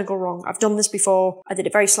it's going to go wrong. I've done this before. I did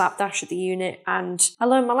it very slapdash at the unit and I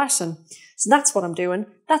learned my lesson. So that's what I'm doing.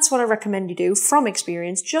 That's what I recommend you do from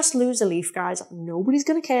experience. Just lose a leaf, guys. Nobody's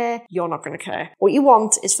going to care. You're not going to care. What you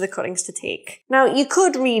want is for the cuttings to take. Now, you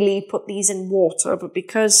could really put these in water, but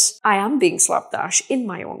because I am being slapdash in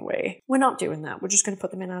my own way, we're not doing that. We're just going to put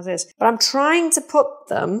them in as is. But I'm trying to put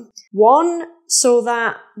them, one, so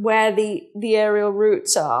that where the aerial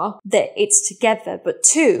roots are, that it's together. But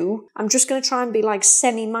two, I'm just going to try and be like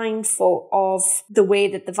semi-mindful of the way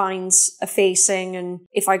that the vines are facing, and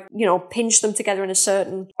if I, pinch them together in a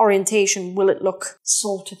certain orientation, will it look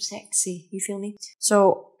sort of sexy? You feel me?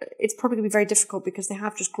 So it's probably going to be very difficult because they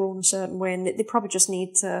have just grown a certain way, and they probably just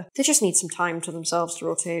need some time to themselves to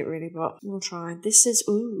rotate, really, but we'll try. This is,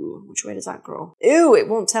 ooh, which way does that grow? Ooh, it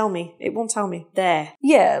won't tell me. It won't tell me. There.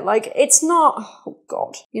 Yeah, like, it's not, oh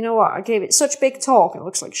God. You know what? I gave it such big talk, and it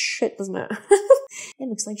looks like shit, doesn't it? It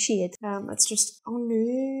looks like shit. Let's just, oh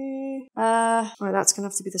no. Right, that's going to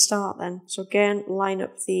have to be the start then. So again, line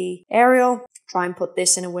up the aerial. Try and put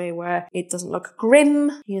this in a way where it doesn't look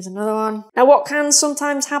grim. Here's another one. Now, what can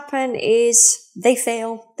sometimes happen is they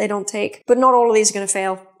fail, they don't take. But not all of these are going to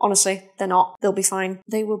fail. Honestly, they're not. They'll be fine.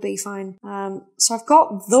 They will be fine. So I've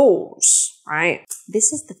got those, right?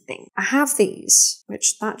 This is the thing. I have these,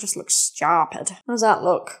 which that just looks stupid. How does that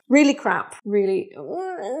look? Really crap. Really.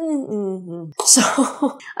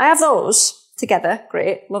 So I have those together.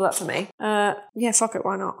 Great. Love that for me. Yeah, fuck it.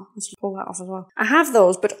 Why not? Let's just pull that off as well. I have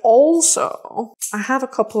those, but also I have a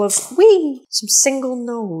couple of some single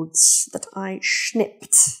nodes that I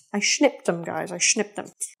snipped. I snipped them, guys. I snipped them.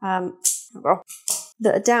 There we go.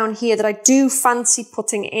 That are down here that I do fancy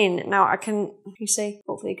putting in. Now can you see?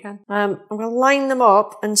 Hopefully you can. I'm going to line them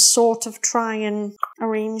up and sort of try and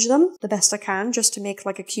arrange them the best I can, just to make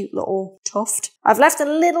like a cute little tuft. I've left a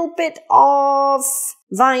little bit of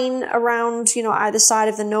vine around, either side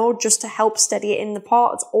of the node just to help steady it in the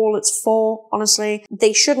pot. It's all it's for, honestly.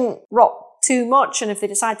 They shouldn't rot too much, and if they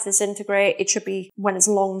decide to disintegrate, it should be when it's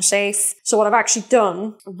long safe. So what I've actually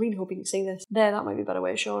done, I'm really hoping you can see this. There, that might be a better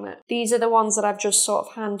way of showing it. These are the ones that I've just sort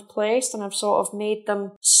of hand placed, and I've sort of made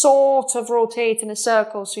them sort of rotate in a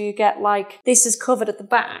circle, so you get like, this is covered at the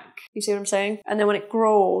back. You see what I'm saying? And then when it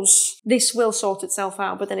grows, this will sort itself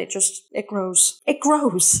out, but then it grows. It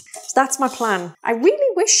grows. So that's my plan. I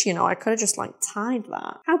really wish, I could have just like tied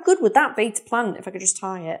that. How good would that be to plant if I could just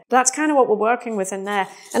tie it? But that's kind of what we're working with in there.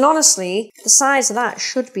 And honestly, the size of that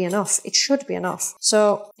should be enough. It should be enough.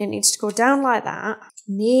 So it needs to go down like that.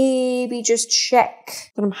 Maybe just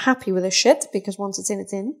check that I'm happy with this shit, because once it's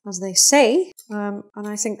in, as they say. And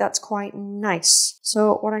I think that's quite nice.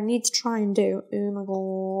 So what I need to try and do, oh my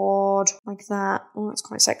God, like that. Oh, that's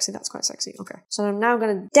quite sexy. That's quite sexy. Okay. So I'm now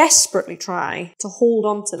going to desperately try to hold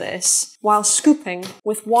on to this while scooping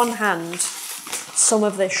with one hand some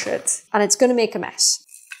of this shit. And it's going to make a mess.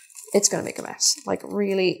 It's going to make a mess. Like,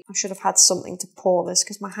 really, I should have had something to pour this,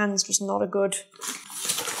 because my hand's just not a good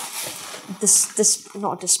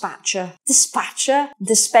not a dispatcher.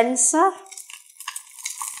 Dispenser?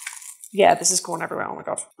 Yeah, this is going everywhere. Oh my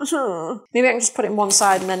god. Maybe I can just put it in one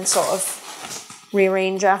side and then sort of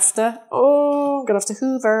rearrange after. Oh, I'm gonna have to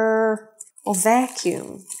hoover. Or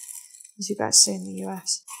vacuum, as you guys say in the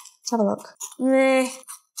US. Let's have a look. Nah.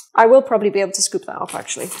 I will probably be able to scoop that up,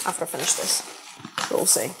 actually, after I finish this. But we'll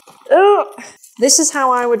see. Ugh. This is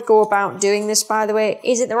how I would go about doing this, by the way.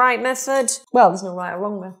 Is it the right method? Well, there's no right or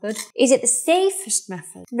wrong method. Is it the safest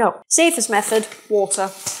method? No. Safest method, water.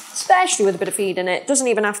 Especially with a bit of feed in it. It doesn't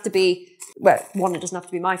even have to be, well, one, it doesn't have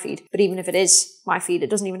to be my feed. But even if it is my feed, it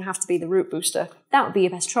doesn't even have to be the root booster. That would be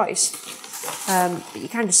your best choice. But you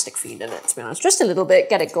can just stick feed in it, to be honest. Just a little bit,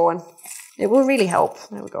 get it going. It will really help.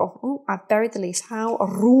 There we go. Oh, I buried the leaf. How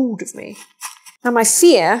rude of me. Now, my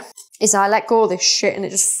fear is I let go of this shit and it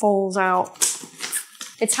just falls out.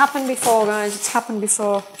 It's happened before, guys. It's happened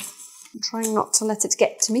before. I'm trying not to let it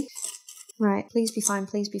get to me. Right, please be fine,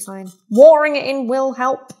 please be fine. Watering it in will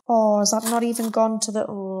help. Oh, has that not even gone to the...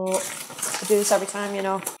 Oh, I do this every time, you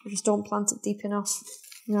know. I just don't plant it deep enough.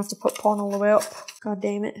 I'm going to have to put pon all the way up. God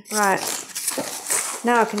damn it. Right.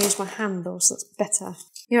 Now I can use my hand, though, so that's better.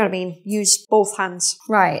 You know what I mean? Use both hands.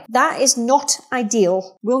 Right. That is not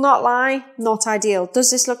ideal. Will not lie, not ideal. Does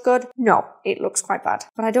this look good? No, it looks quite bad.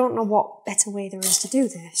 But I don't know what better way there is to do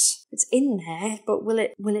this. It's in there, but will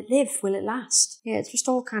it live? Will it last? Yeah, it's just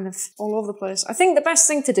all kind of all over the place. I think the best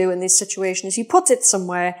thing to do in this situation is you put it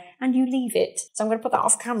somewhere and you leave it. So I'm going to put that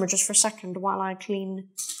off camera just for a second while I clean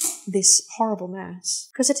this horrible mess.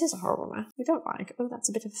 Because it is a horrible mess. We don't like, oh, that's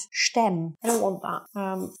a bit of stem. I don't want that.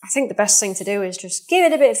 I think the best thing to do is just give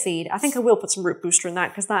it a bit of feed. I think I will put some root booster in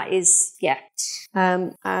that because that is, yeah.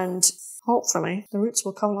 And hopefully the roots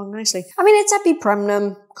will come along nicely. I mean, it's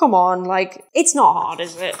epipremnum. Come on, like, it's not hard,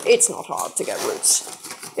 is it? It's not hard to get roots.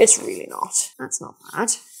 It's really not. That's not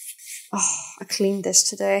bad. Oh, I cleaned this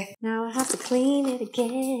today. Now I have to clean it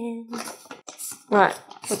again. Right,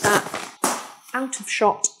 put that out of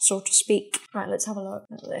shot, so to speak. Right, let's have a look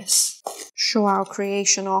at this. Show our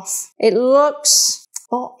creation off. It looks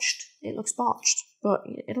botched. It looks botched. But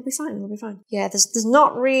it'll be fine, it'll be fine. Yeah, there's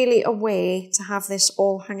not really a way to have this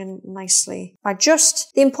all hanging nicely.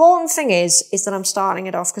 The important thing is that I'm starting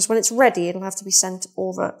it off, because when it's ready, it'll have to be sent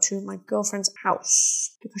over to my girlfriend's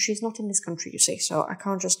house. Because she's not in this country, you see, so I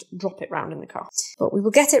can't just drop it round in the car. But we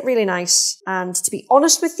will get it really nice. And to be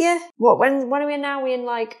honest with you, when are we in now? We're in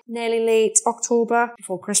like nearly late October.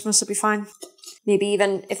 Before Christmas, it'll be fine. Maybe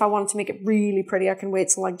even if I wanted to make it really pretty, I can wait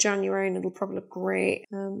till like January and it'll probably look great.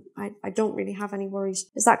 I don't really have any worries.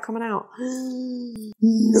 Is that coming out?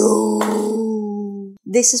 No.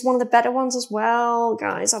 This is one of the better ones as well.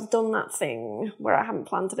 Guys, I've done that thing where I haven't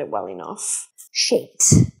planted it well enough. Shit.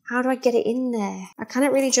 How do I get it in there? I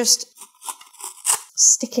can't really just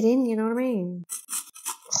stick it in, you know what I mean?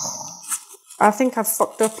 I think I've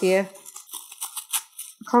fucked up here.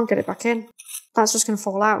 I can't get it back in. That's just going to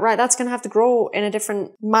fall out. Right, that's going to have to grow in a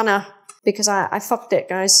different manner because I fucked it,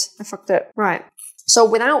 guys. I fucked it. Right. So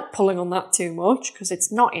without pulling on that too much, because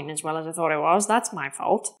it's not in as well as I thought it was, that's my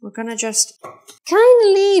fault. We're going to just kind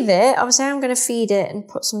of leave it. Obviously, I'm going to feed it and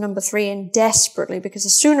put some number 3 in desperately, because the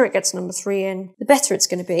sooner it gets number 3 in, the better it's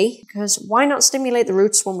going to be. Because why not stimulate the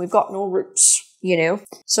roots when we've got no roots? You know,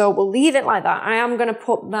 so we'll leave it like that. I am going to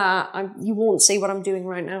put that, you won't see what I'm doing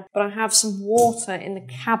right now, but I have some water in the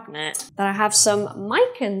cabinet that I have some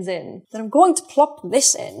micans in that I'm going to plop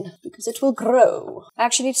this in because it will grow. I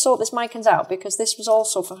actually need to sort this micans out because this was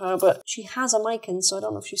also for her, but she has a mican, so I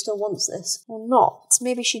don't know if she still wants this or not.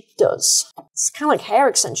 Maybe she does. It's kind of like hair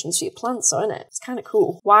extensions for your plants, isn't it? It's kind of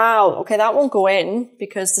cool. Wow. Okay, that won't go in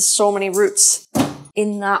because there's so many roots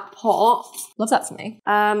in that pot. Love that for me.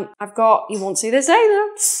 I've got, you won't see this either,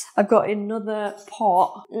 I've got another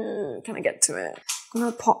pot. Can I get to it?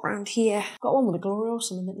 Another pot round here. I've got one with a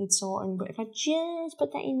gloriosum that needs sorting, but if I just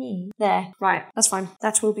put that in there. Right, that's fine.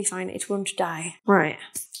 That will be fine. It won't die. Right.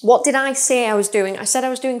 What did I say I was doing? I said I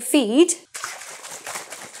was doing feed.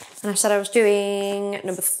 And I said I was doing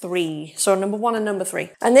number 3. So number 1 and number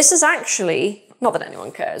 3. And this is actually, not that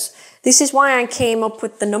anyone cares, this is why I came up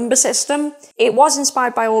with the number system. It was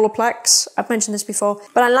inspired by Olaplex. I've mentioned this before.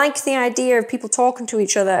 But I like the idea of people talking to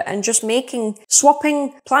each other and just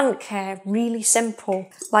swapping plant care really simple.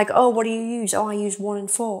 Like, oh, what do you use? Oh, I use 1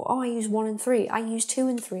 and 4. Oh, I use 1 and 3. I use 2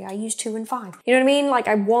 and 3. I use 2 and 5. You know what I mean? Like,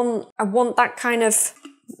 I want that kind of...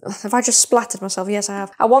 Have I just splattered myself? Yes, I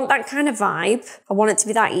have. I want that kind of vibe. I want it to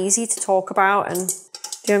be that easy to talk about, and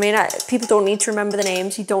do you know what I mean? People don't need to remember the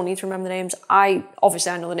names. You don't need to remember the names.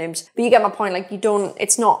 Obviously I know the names, but you get my point. Like,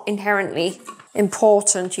 it's not inherently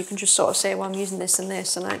important, you can just sort of say, well, I'm using this and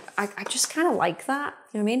this. And I just kind of like that.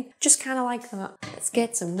 You know what I mean? Just kind of like that. Let's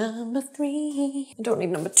get some number 3. I don't need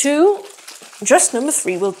number 2. Just number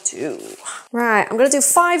 3 will do. Right, I'm going to do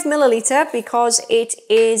 5 milliliter because it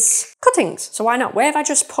is cuttings. So why not? Where have I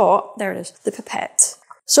just put? There it is, the pipette.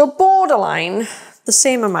 So borderline the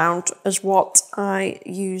same amount as what I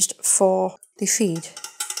used for the feed.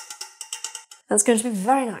 That's going to be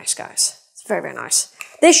very nice, guys. It's very, very nice.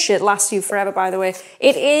 This shit lasts you forever, by the way.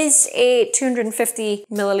 It is a 250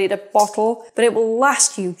 milliliter bottle, but it will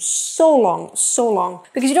last you so long,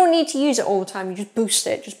 because you don't need to use it all the time. You just boost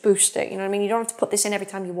it, you know what I mean? You don't have to put this in every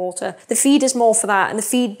time you water. The feed is more for that, and the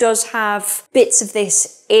feed does have bits of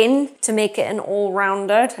this in to make it an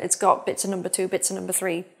all-rounder. It's got bits of number 2, bits of number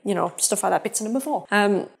 3, you know, stuff like that, bits of number 4.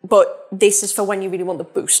 But this is for when you really want the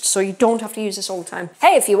boost, so you don't have to use this all the time.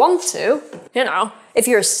 Hey, if you want to, you know, if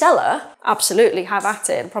you're a seller, absolutely have at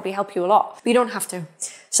it. It'll probably help you a lot, but you don't have to.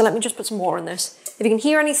 So let me just put some water in this. If you can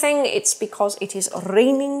hear anything, it's because it is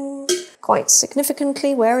raining quite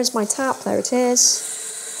significantly. Where is my tap? There it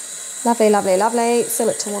is. Lovely, lovely, lovely. Fill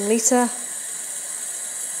it to 1 litre.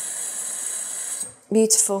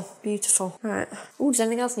 Beautiful, beautiful. Right. Ooh, does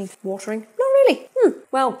anything else need watering? Not really.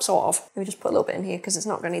 Well, sort of. Let me just put a little bit in here because it's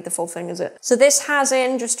not going to need the full thing, is it? So this has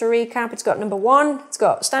in, just to recap, it's got number 1. It's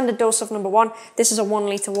got standard dose of number 1. This is a 1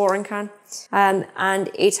 litre watering can. And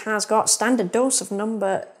it has got standard dose of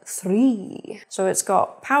number 3. So it's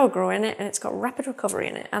got Power Grow in it and it's got Rapid Recovery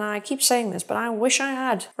in it. And I keep saying this, but I wish I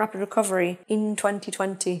had Rapid Recovery in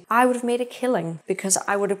 2020. I would have made a killing because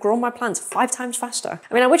I would have grown my plants 5 times faster.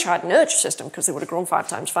 I mean, I wish I had Nurture System because they would have grown 5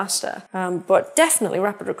 times faster. But definitely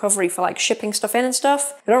Rapid Recovery for like shipping stuff in and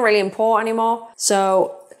stuff. They don't really import anymore.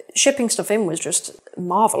 So shipping stuff in was just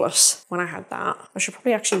marvelous when I had that. I should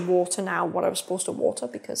probably actually water now what I was supposed to water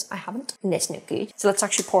because I haven't. And that's not good. So let's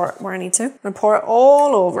actually pour it where I need to. I'm gonna pour it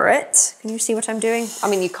all over it. Can you see what I'm doing? I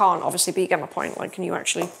mean, you can't obviously, but you get my point. Like, can you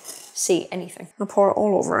actually see anything? I'll pour it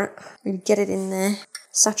all over it. Maybe get it in there.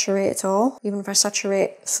 Saturate it all. Even if I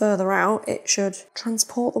saturate further out, it should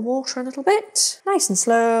transport the water a little bit. Nice and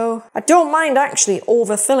slow. I don't mind actually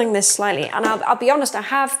overfilling this slightly. And I'll be honest, I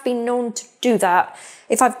have been known to do that.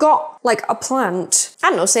 If I've got like a plant, I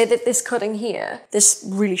don't know, say that this cutting here, this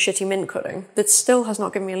really shitty mint cutting, that still has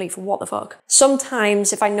not given me a leaf, what the fuck?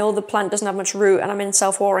 Sometimes if I know the plant doesn't have much root and I'm in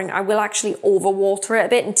self-watering, I will actually overwater it a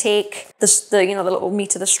bit and take the you know, the little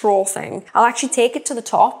meat of the straw thing. I'll actually take it to the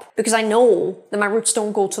top because I know that my roots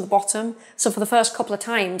don't go to the bottom. So for the first couple of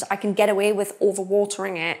times, I can get away with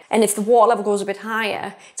overwatering it. And if the water level goes a bit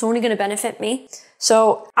higher, it's only going to benefit me.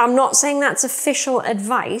 So I'm not saying that's official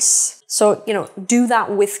advice. So, you know, do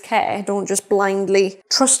that with care. Don't just blindly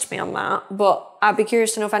trust me on that. But I'd be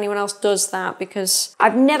curious to know if anyone else does that because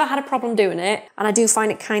I've never had a problem doing it. And I do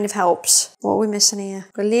find it kind of helps. What are we missing here?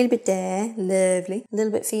 Got a little bit there. Lovely. A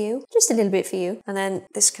little bit for you. Just a little bit for you. And then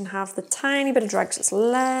this can have the tiny bit of dregs that's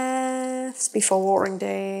left before watering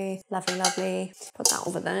day. Lovely, lovely. Put that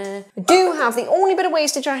over there. I do have, the only bit of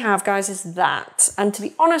wastage I have, guys, is that. And to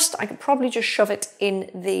be honest, I could probably just shove it in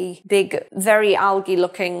the big, very algae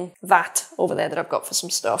looking vat over there that I've got for some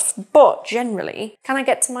stuff. But generally, can I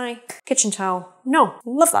get to my kitchen towel? No,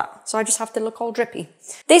 love that. So I just have to look all drippy.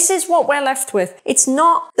 This is what we're left with. It's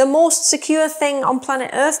not the most secure thing on planet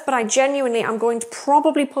Earth, but I genuinely am going to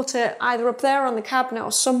probably put it either up there on the cabinet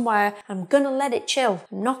or somewhere. I'm gonna let it chill.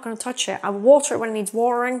 I'm not gonna touch it. I'll water it when it needs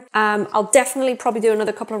watering. I'll definitely probably do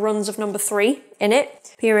another couple of runs of number 3 in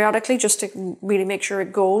it periodically just to really make sure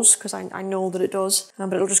it goes because I know that it does,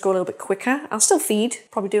 but it'll just go a little bit quicker. I'll still feed,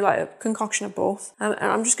 probably do like a concoction of both, and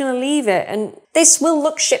I'm just gonna leave it. And this will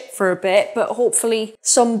look shit for a bit, but hopefully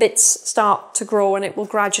some bits start to grow and it will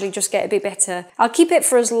gradually just get a bit better. I'll keep it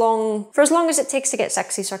for as long as it takes to get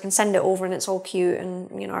sexy so I can send it over and it's all cute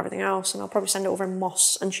and, you know, everything else. And I'll probably send it over in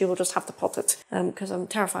moss and she will just have to pot it because I'm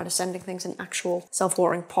terrified of sending things in actual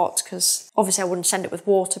self-watering pot because obviously I wouldn't send it with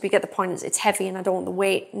water, but you get the point, it's heavy and I don't want the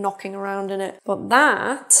weight knocking around in it. But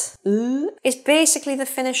that is basically the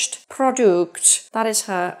finished product. That is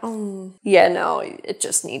her. Oh, yeah, no, it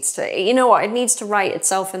just needs to, you know what, it needs to right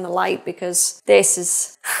itself in the light because this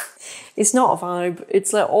is, it's not a vibe.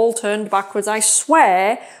 It's like all turned backwards. I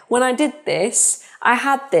swear when I did this, I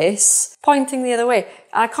had this pointing the other way.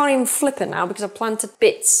 I can't even flip it now because I've planted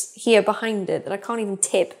bits here behind it that I can't even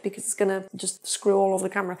tip because it's gonna just screw all over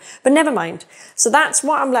the camera. But never mind. So that's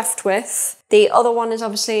what I'm left with. The other one is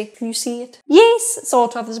obviously, can you see it? Yes,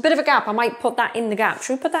 sort of. There's a bit of a gap. I might put that in the gap.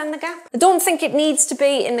 Should we put that in the gap? I don't think it needs to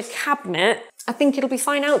be in the cabinet. I think it'll be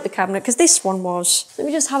fine out the cabinet because this one was. Let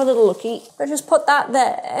me just have a little looky. I just put that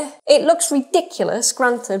there. It looks ridiculous,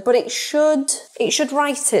 granted, but it should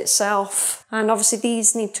right itself. And obviously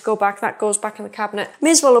these need to go back. That goes back in the cabinet.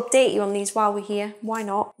 May as well update you on these while we're here. Why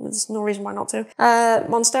not? There's no reason why not to.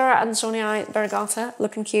 Monstera Adansonii variegata,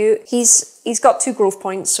 looking cute. He's got 2 growth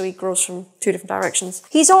points, so he grows from 2 different directions.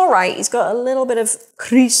 He's all right. He's got a little bit of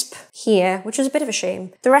crisp here, which is a bit of a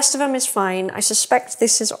shame. The rest of him is fine. I suspect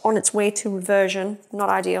this is on its way to reversion. Not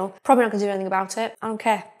ideal. Probably not going to do anything about it. I don't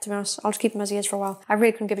care, to be honest. I'll just keep him as he is for a while. I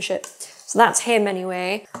really couldn't give a shit. So that's him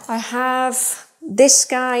anyway. I have... This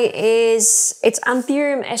guy it's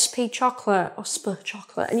Anthurium SP chocolate, or Sp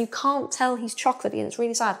chocolate, and you can't tell he's chocolatey and it's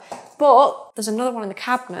really sad. But there's another one in the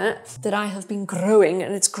cabinet that I have been growing,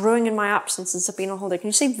 and it's growing in my absence since I've been on holiday. Can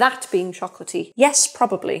you see that being chocolatey? Yes,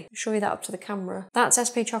 probably. I'll show you that up to the camera. That's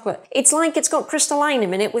SP chocolate. It's like it's got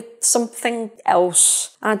crystallinum in it with something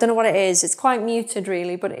else. I don't know what it is. It's quite muted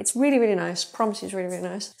really, but it's really, really nice. Promise it's really, really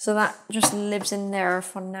nice. So that just lives in there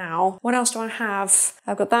for now. What else do I have?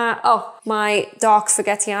 I've got that. Oh, my dark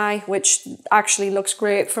forgetty eye, which actually looks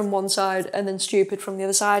great from one side and then stupid from the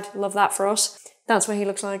other side. Love that for us. That's what he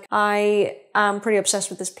looks like. I am pretty obsessed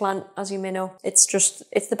with this plant, as you may know. It's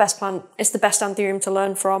the best plant. It's the best Anthurium to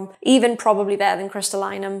learn from. Even probably better than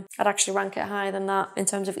crystallinum. I'd actually rank it higher than that in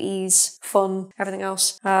terms of ease, fun, everything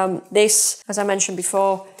else. This, as I mentioned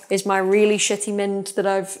before, is my really shitty mint that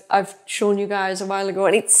I've shown you guys a while ago,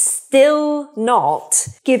 and it's still not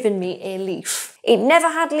given me a leaf. It never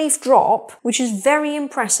had leaf drop, which is very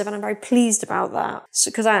impressive, and I'm very pleased about that. So,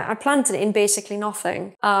 because I planted it in basically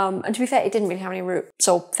nothing, and to be fair, it didn't really have any root,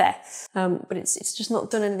 so fair. But it's just not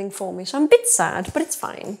done anything for me, so I'm a bit sad, but it's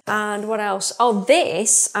fine. And what else? Oh,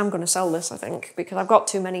 this, I'm going to sell this, I think, because I've got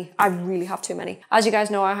too many. I really have too many. As you guys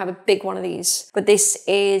know, I have a big one of these, but this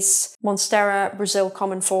is Monstera Brazil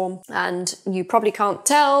Common Form, and you probably can't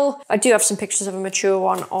tell. I do have some pictures of a mature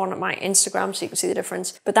one on my Instagram, so you can see the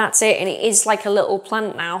difference, but that's it, and it is like a little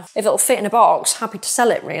plant now. If it'll fit in a box, happy to sell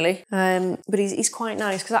it really. But he's quite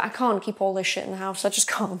nice, because I can't keep all this shit in the house. I just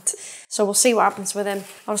can't. So we'll see what happens with him.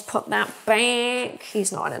 I'll just put that back.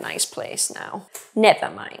 He's not in a nice place now. Never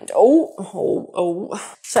mind. Oh.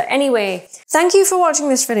 So anyway, thank you for watching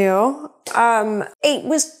this video. It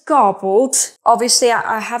was garbled. Obviously,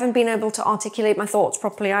 I haven't been able to articulate my thoughts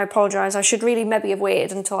properly. I apologize. I should really maybe have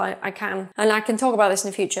waited until I can. And I can talk about this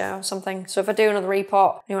in the future or something. So if I do another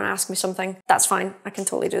repot, you want to ask me something, that's fine. I can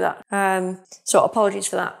totally do that. So apologies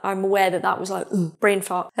for that. I'm aware that was like, brain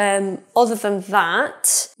fart. Other than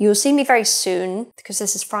that, you'll see me very soon, because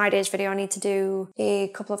this is Friday's video. I need to do a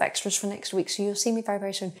couple of extras for next week. So you'll see me very,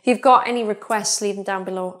 very soon. If you've got any requests, leave them down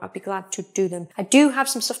below. I'd be glad to do them. I do have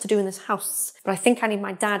some stuff to do in this house, but I think I need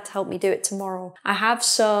my dad to help me do it tomorrow. I have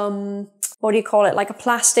some, what do you call it, like a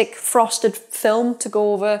plastic frosted film to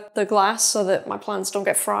go over the glass so that my plants don't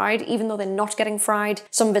get fried, even though they're not getting fried.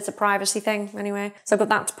 Some of it's a privacy thing anyway. So I've got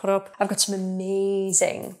that to put up. I've got some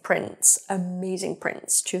amazing prints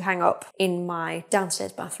to hang up in my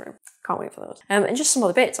downstairs bathroom. Can't wait for those. And just some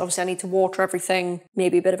other bits. Obviously, I need to water everything,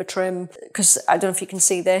 maybe a bit of a trim, because I don't know if you can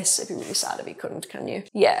see this. It'd be really sad if you couldn't, can you?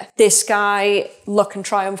 Yeah. This guy, looking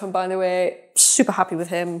triumphant, by the way. Super happy with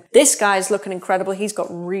him. This guy's looking incredible. He's got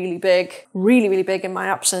really big in my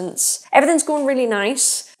absence. Everything's going really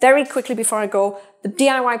nice. Very quickly before I go, the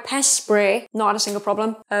DIY pest spray, not had a single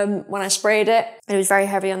problem. When I sprayed it, it was very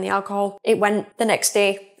heavy on the alcohol. It went the next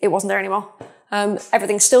day. It wasn't there anymore.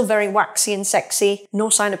 Everything's still very waxy and sexy. No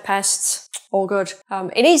sign of pests. All good.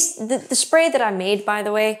 It is the spray that I made, by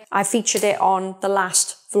the way. I featured it on the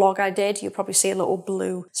last vlog I did. You'll probably see a little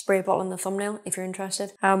blue spray bottle in the thumbnail if you're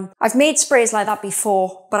interested. I've made sprays like that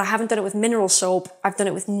before, but I haven't done it with mineral soap. I've done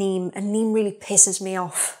it with neem, and neem really pisses me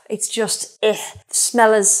off. It's just, the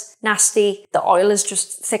smell is nasty. The oil is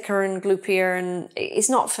just thicker and gloopier, and it's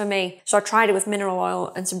not for me. So I tried it with mineral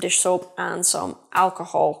oil and some dish soap and some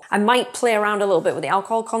alcohol. I might play around a little bit with the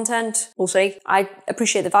alcohol content. We'll see. I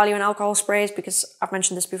appreciate the value in alcohol sprays because I've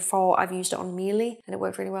mentioned this before. I've used it on mealy and it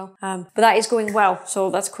worked really well. But that is going well.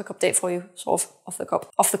 So that's a quick update for you, sort of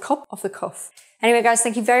off the cuff. Anyway, guys,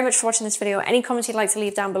 thank you very much for watching this video. Any comments you'd like to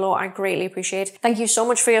leave down below, I greatly appreciate. Thank you so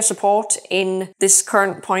much for your support in this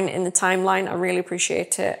current point in the timeline. I really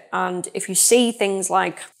appreciate it. And if you see things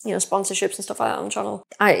like, sponsorships and stuff like that on the channel,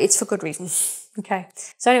 it's for good reason. Okay.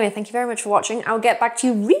 So anyway, thank you very much for watching. I'll get back to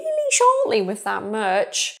you really shortly with that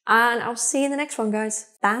merch, and I'll see you in the next one, guys.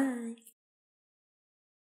 Bye.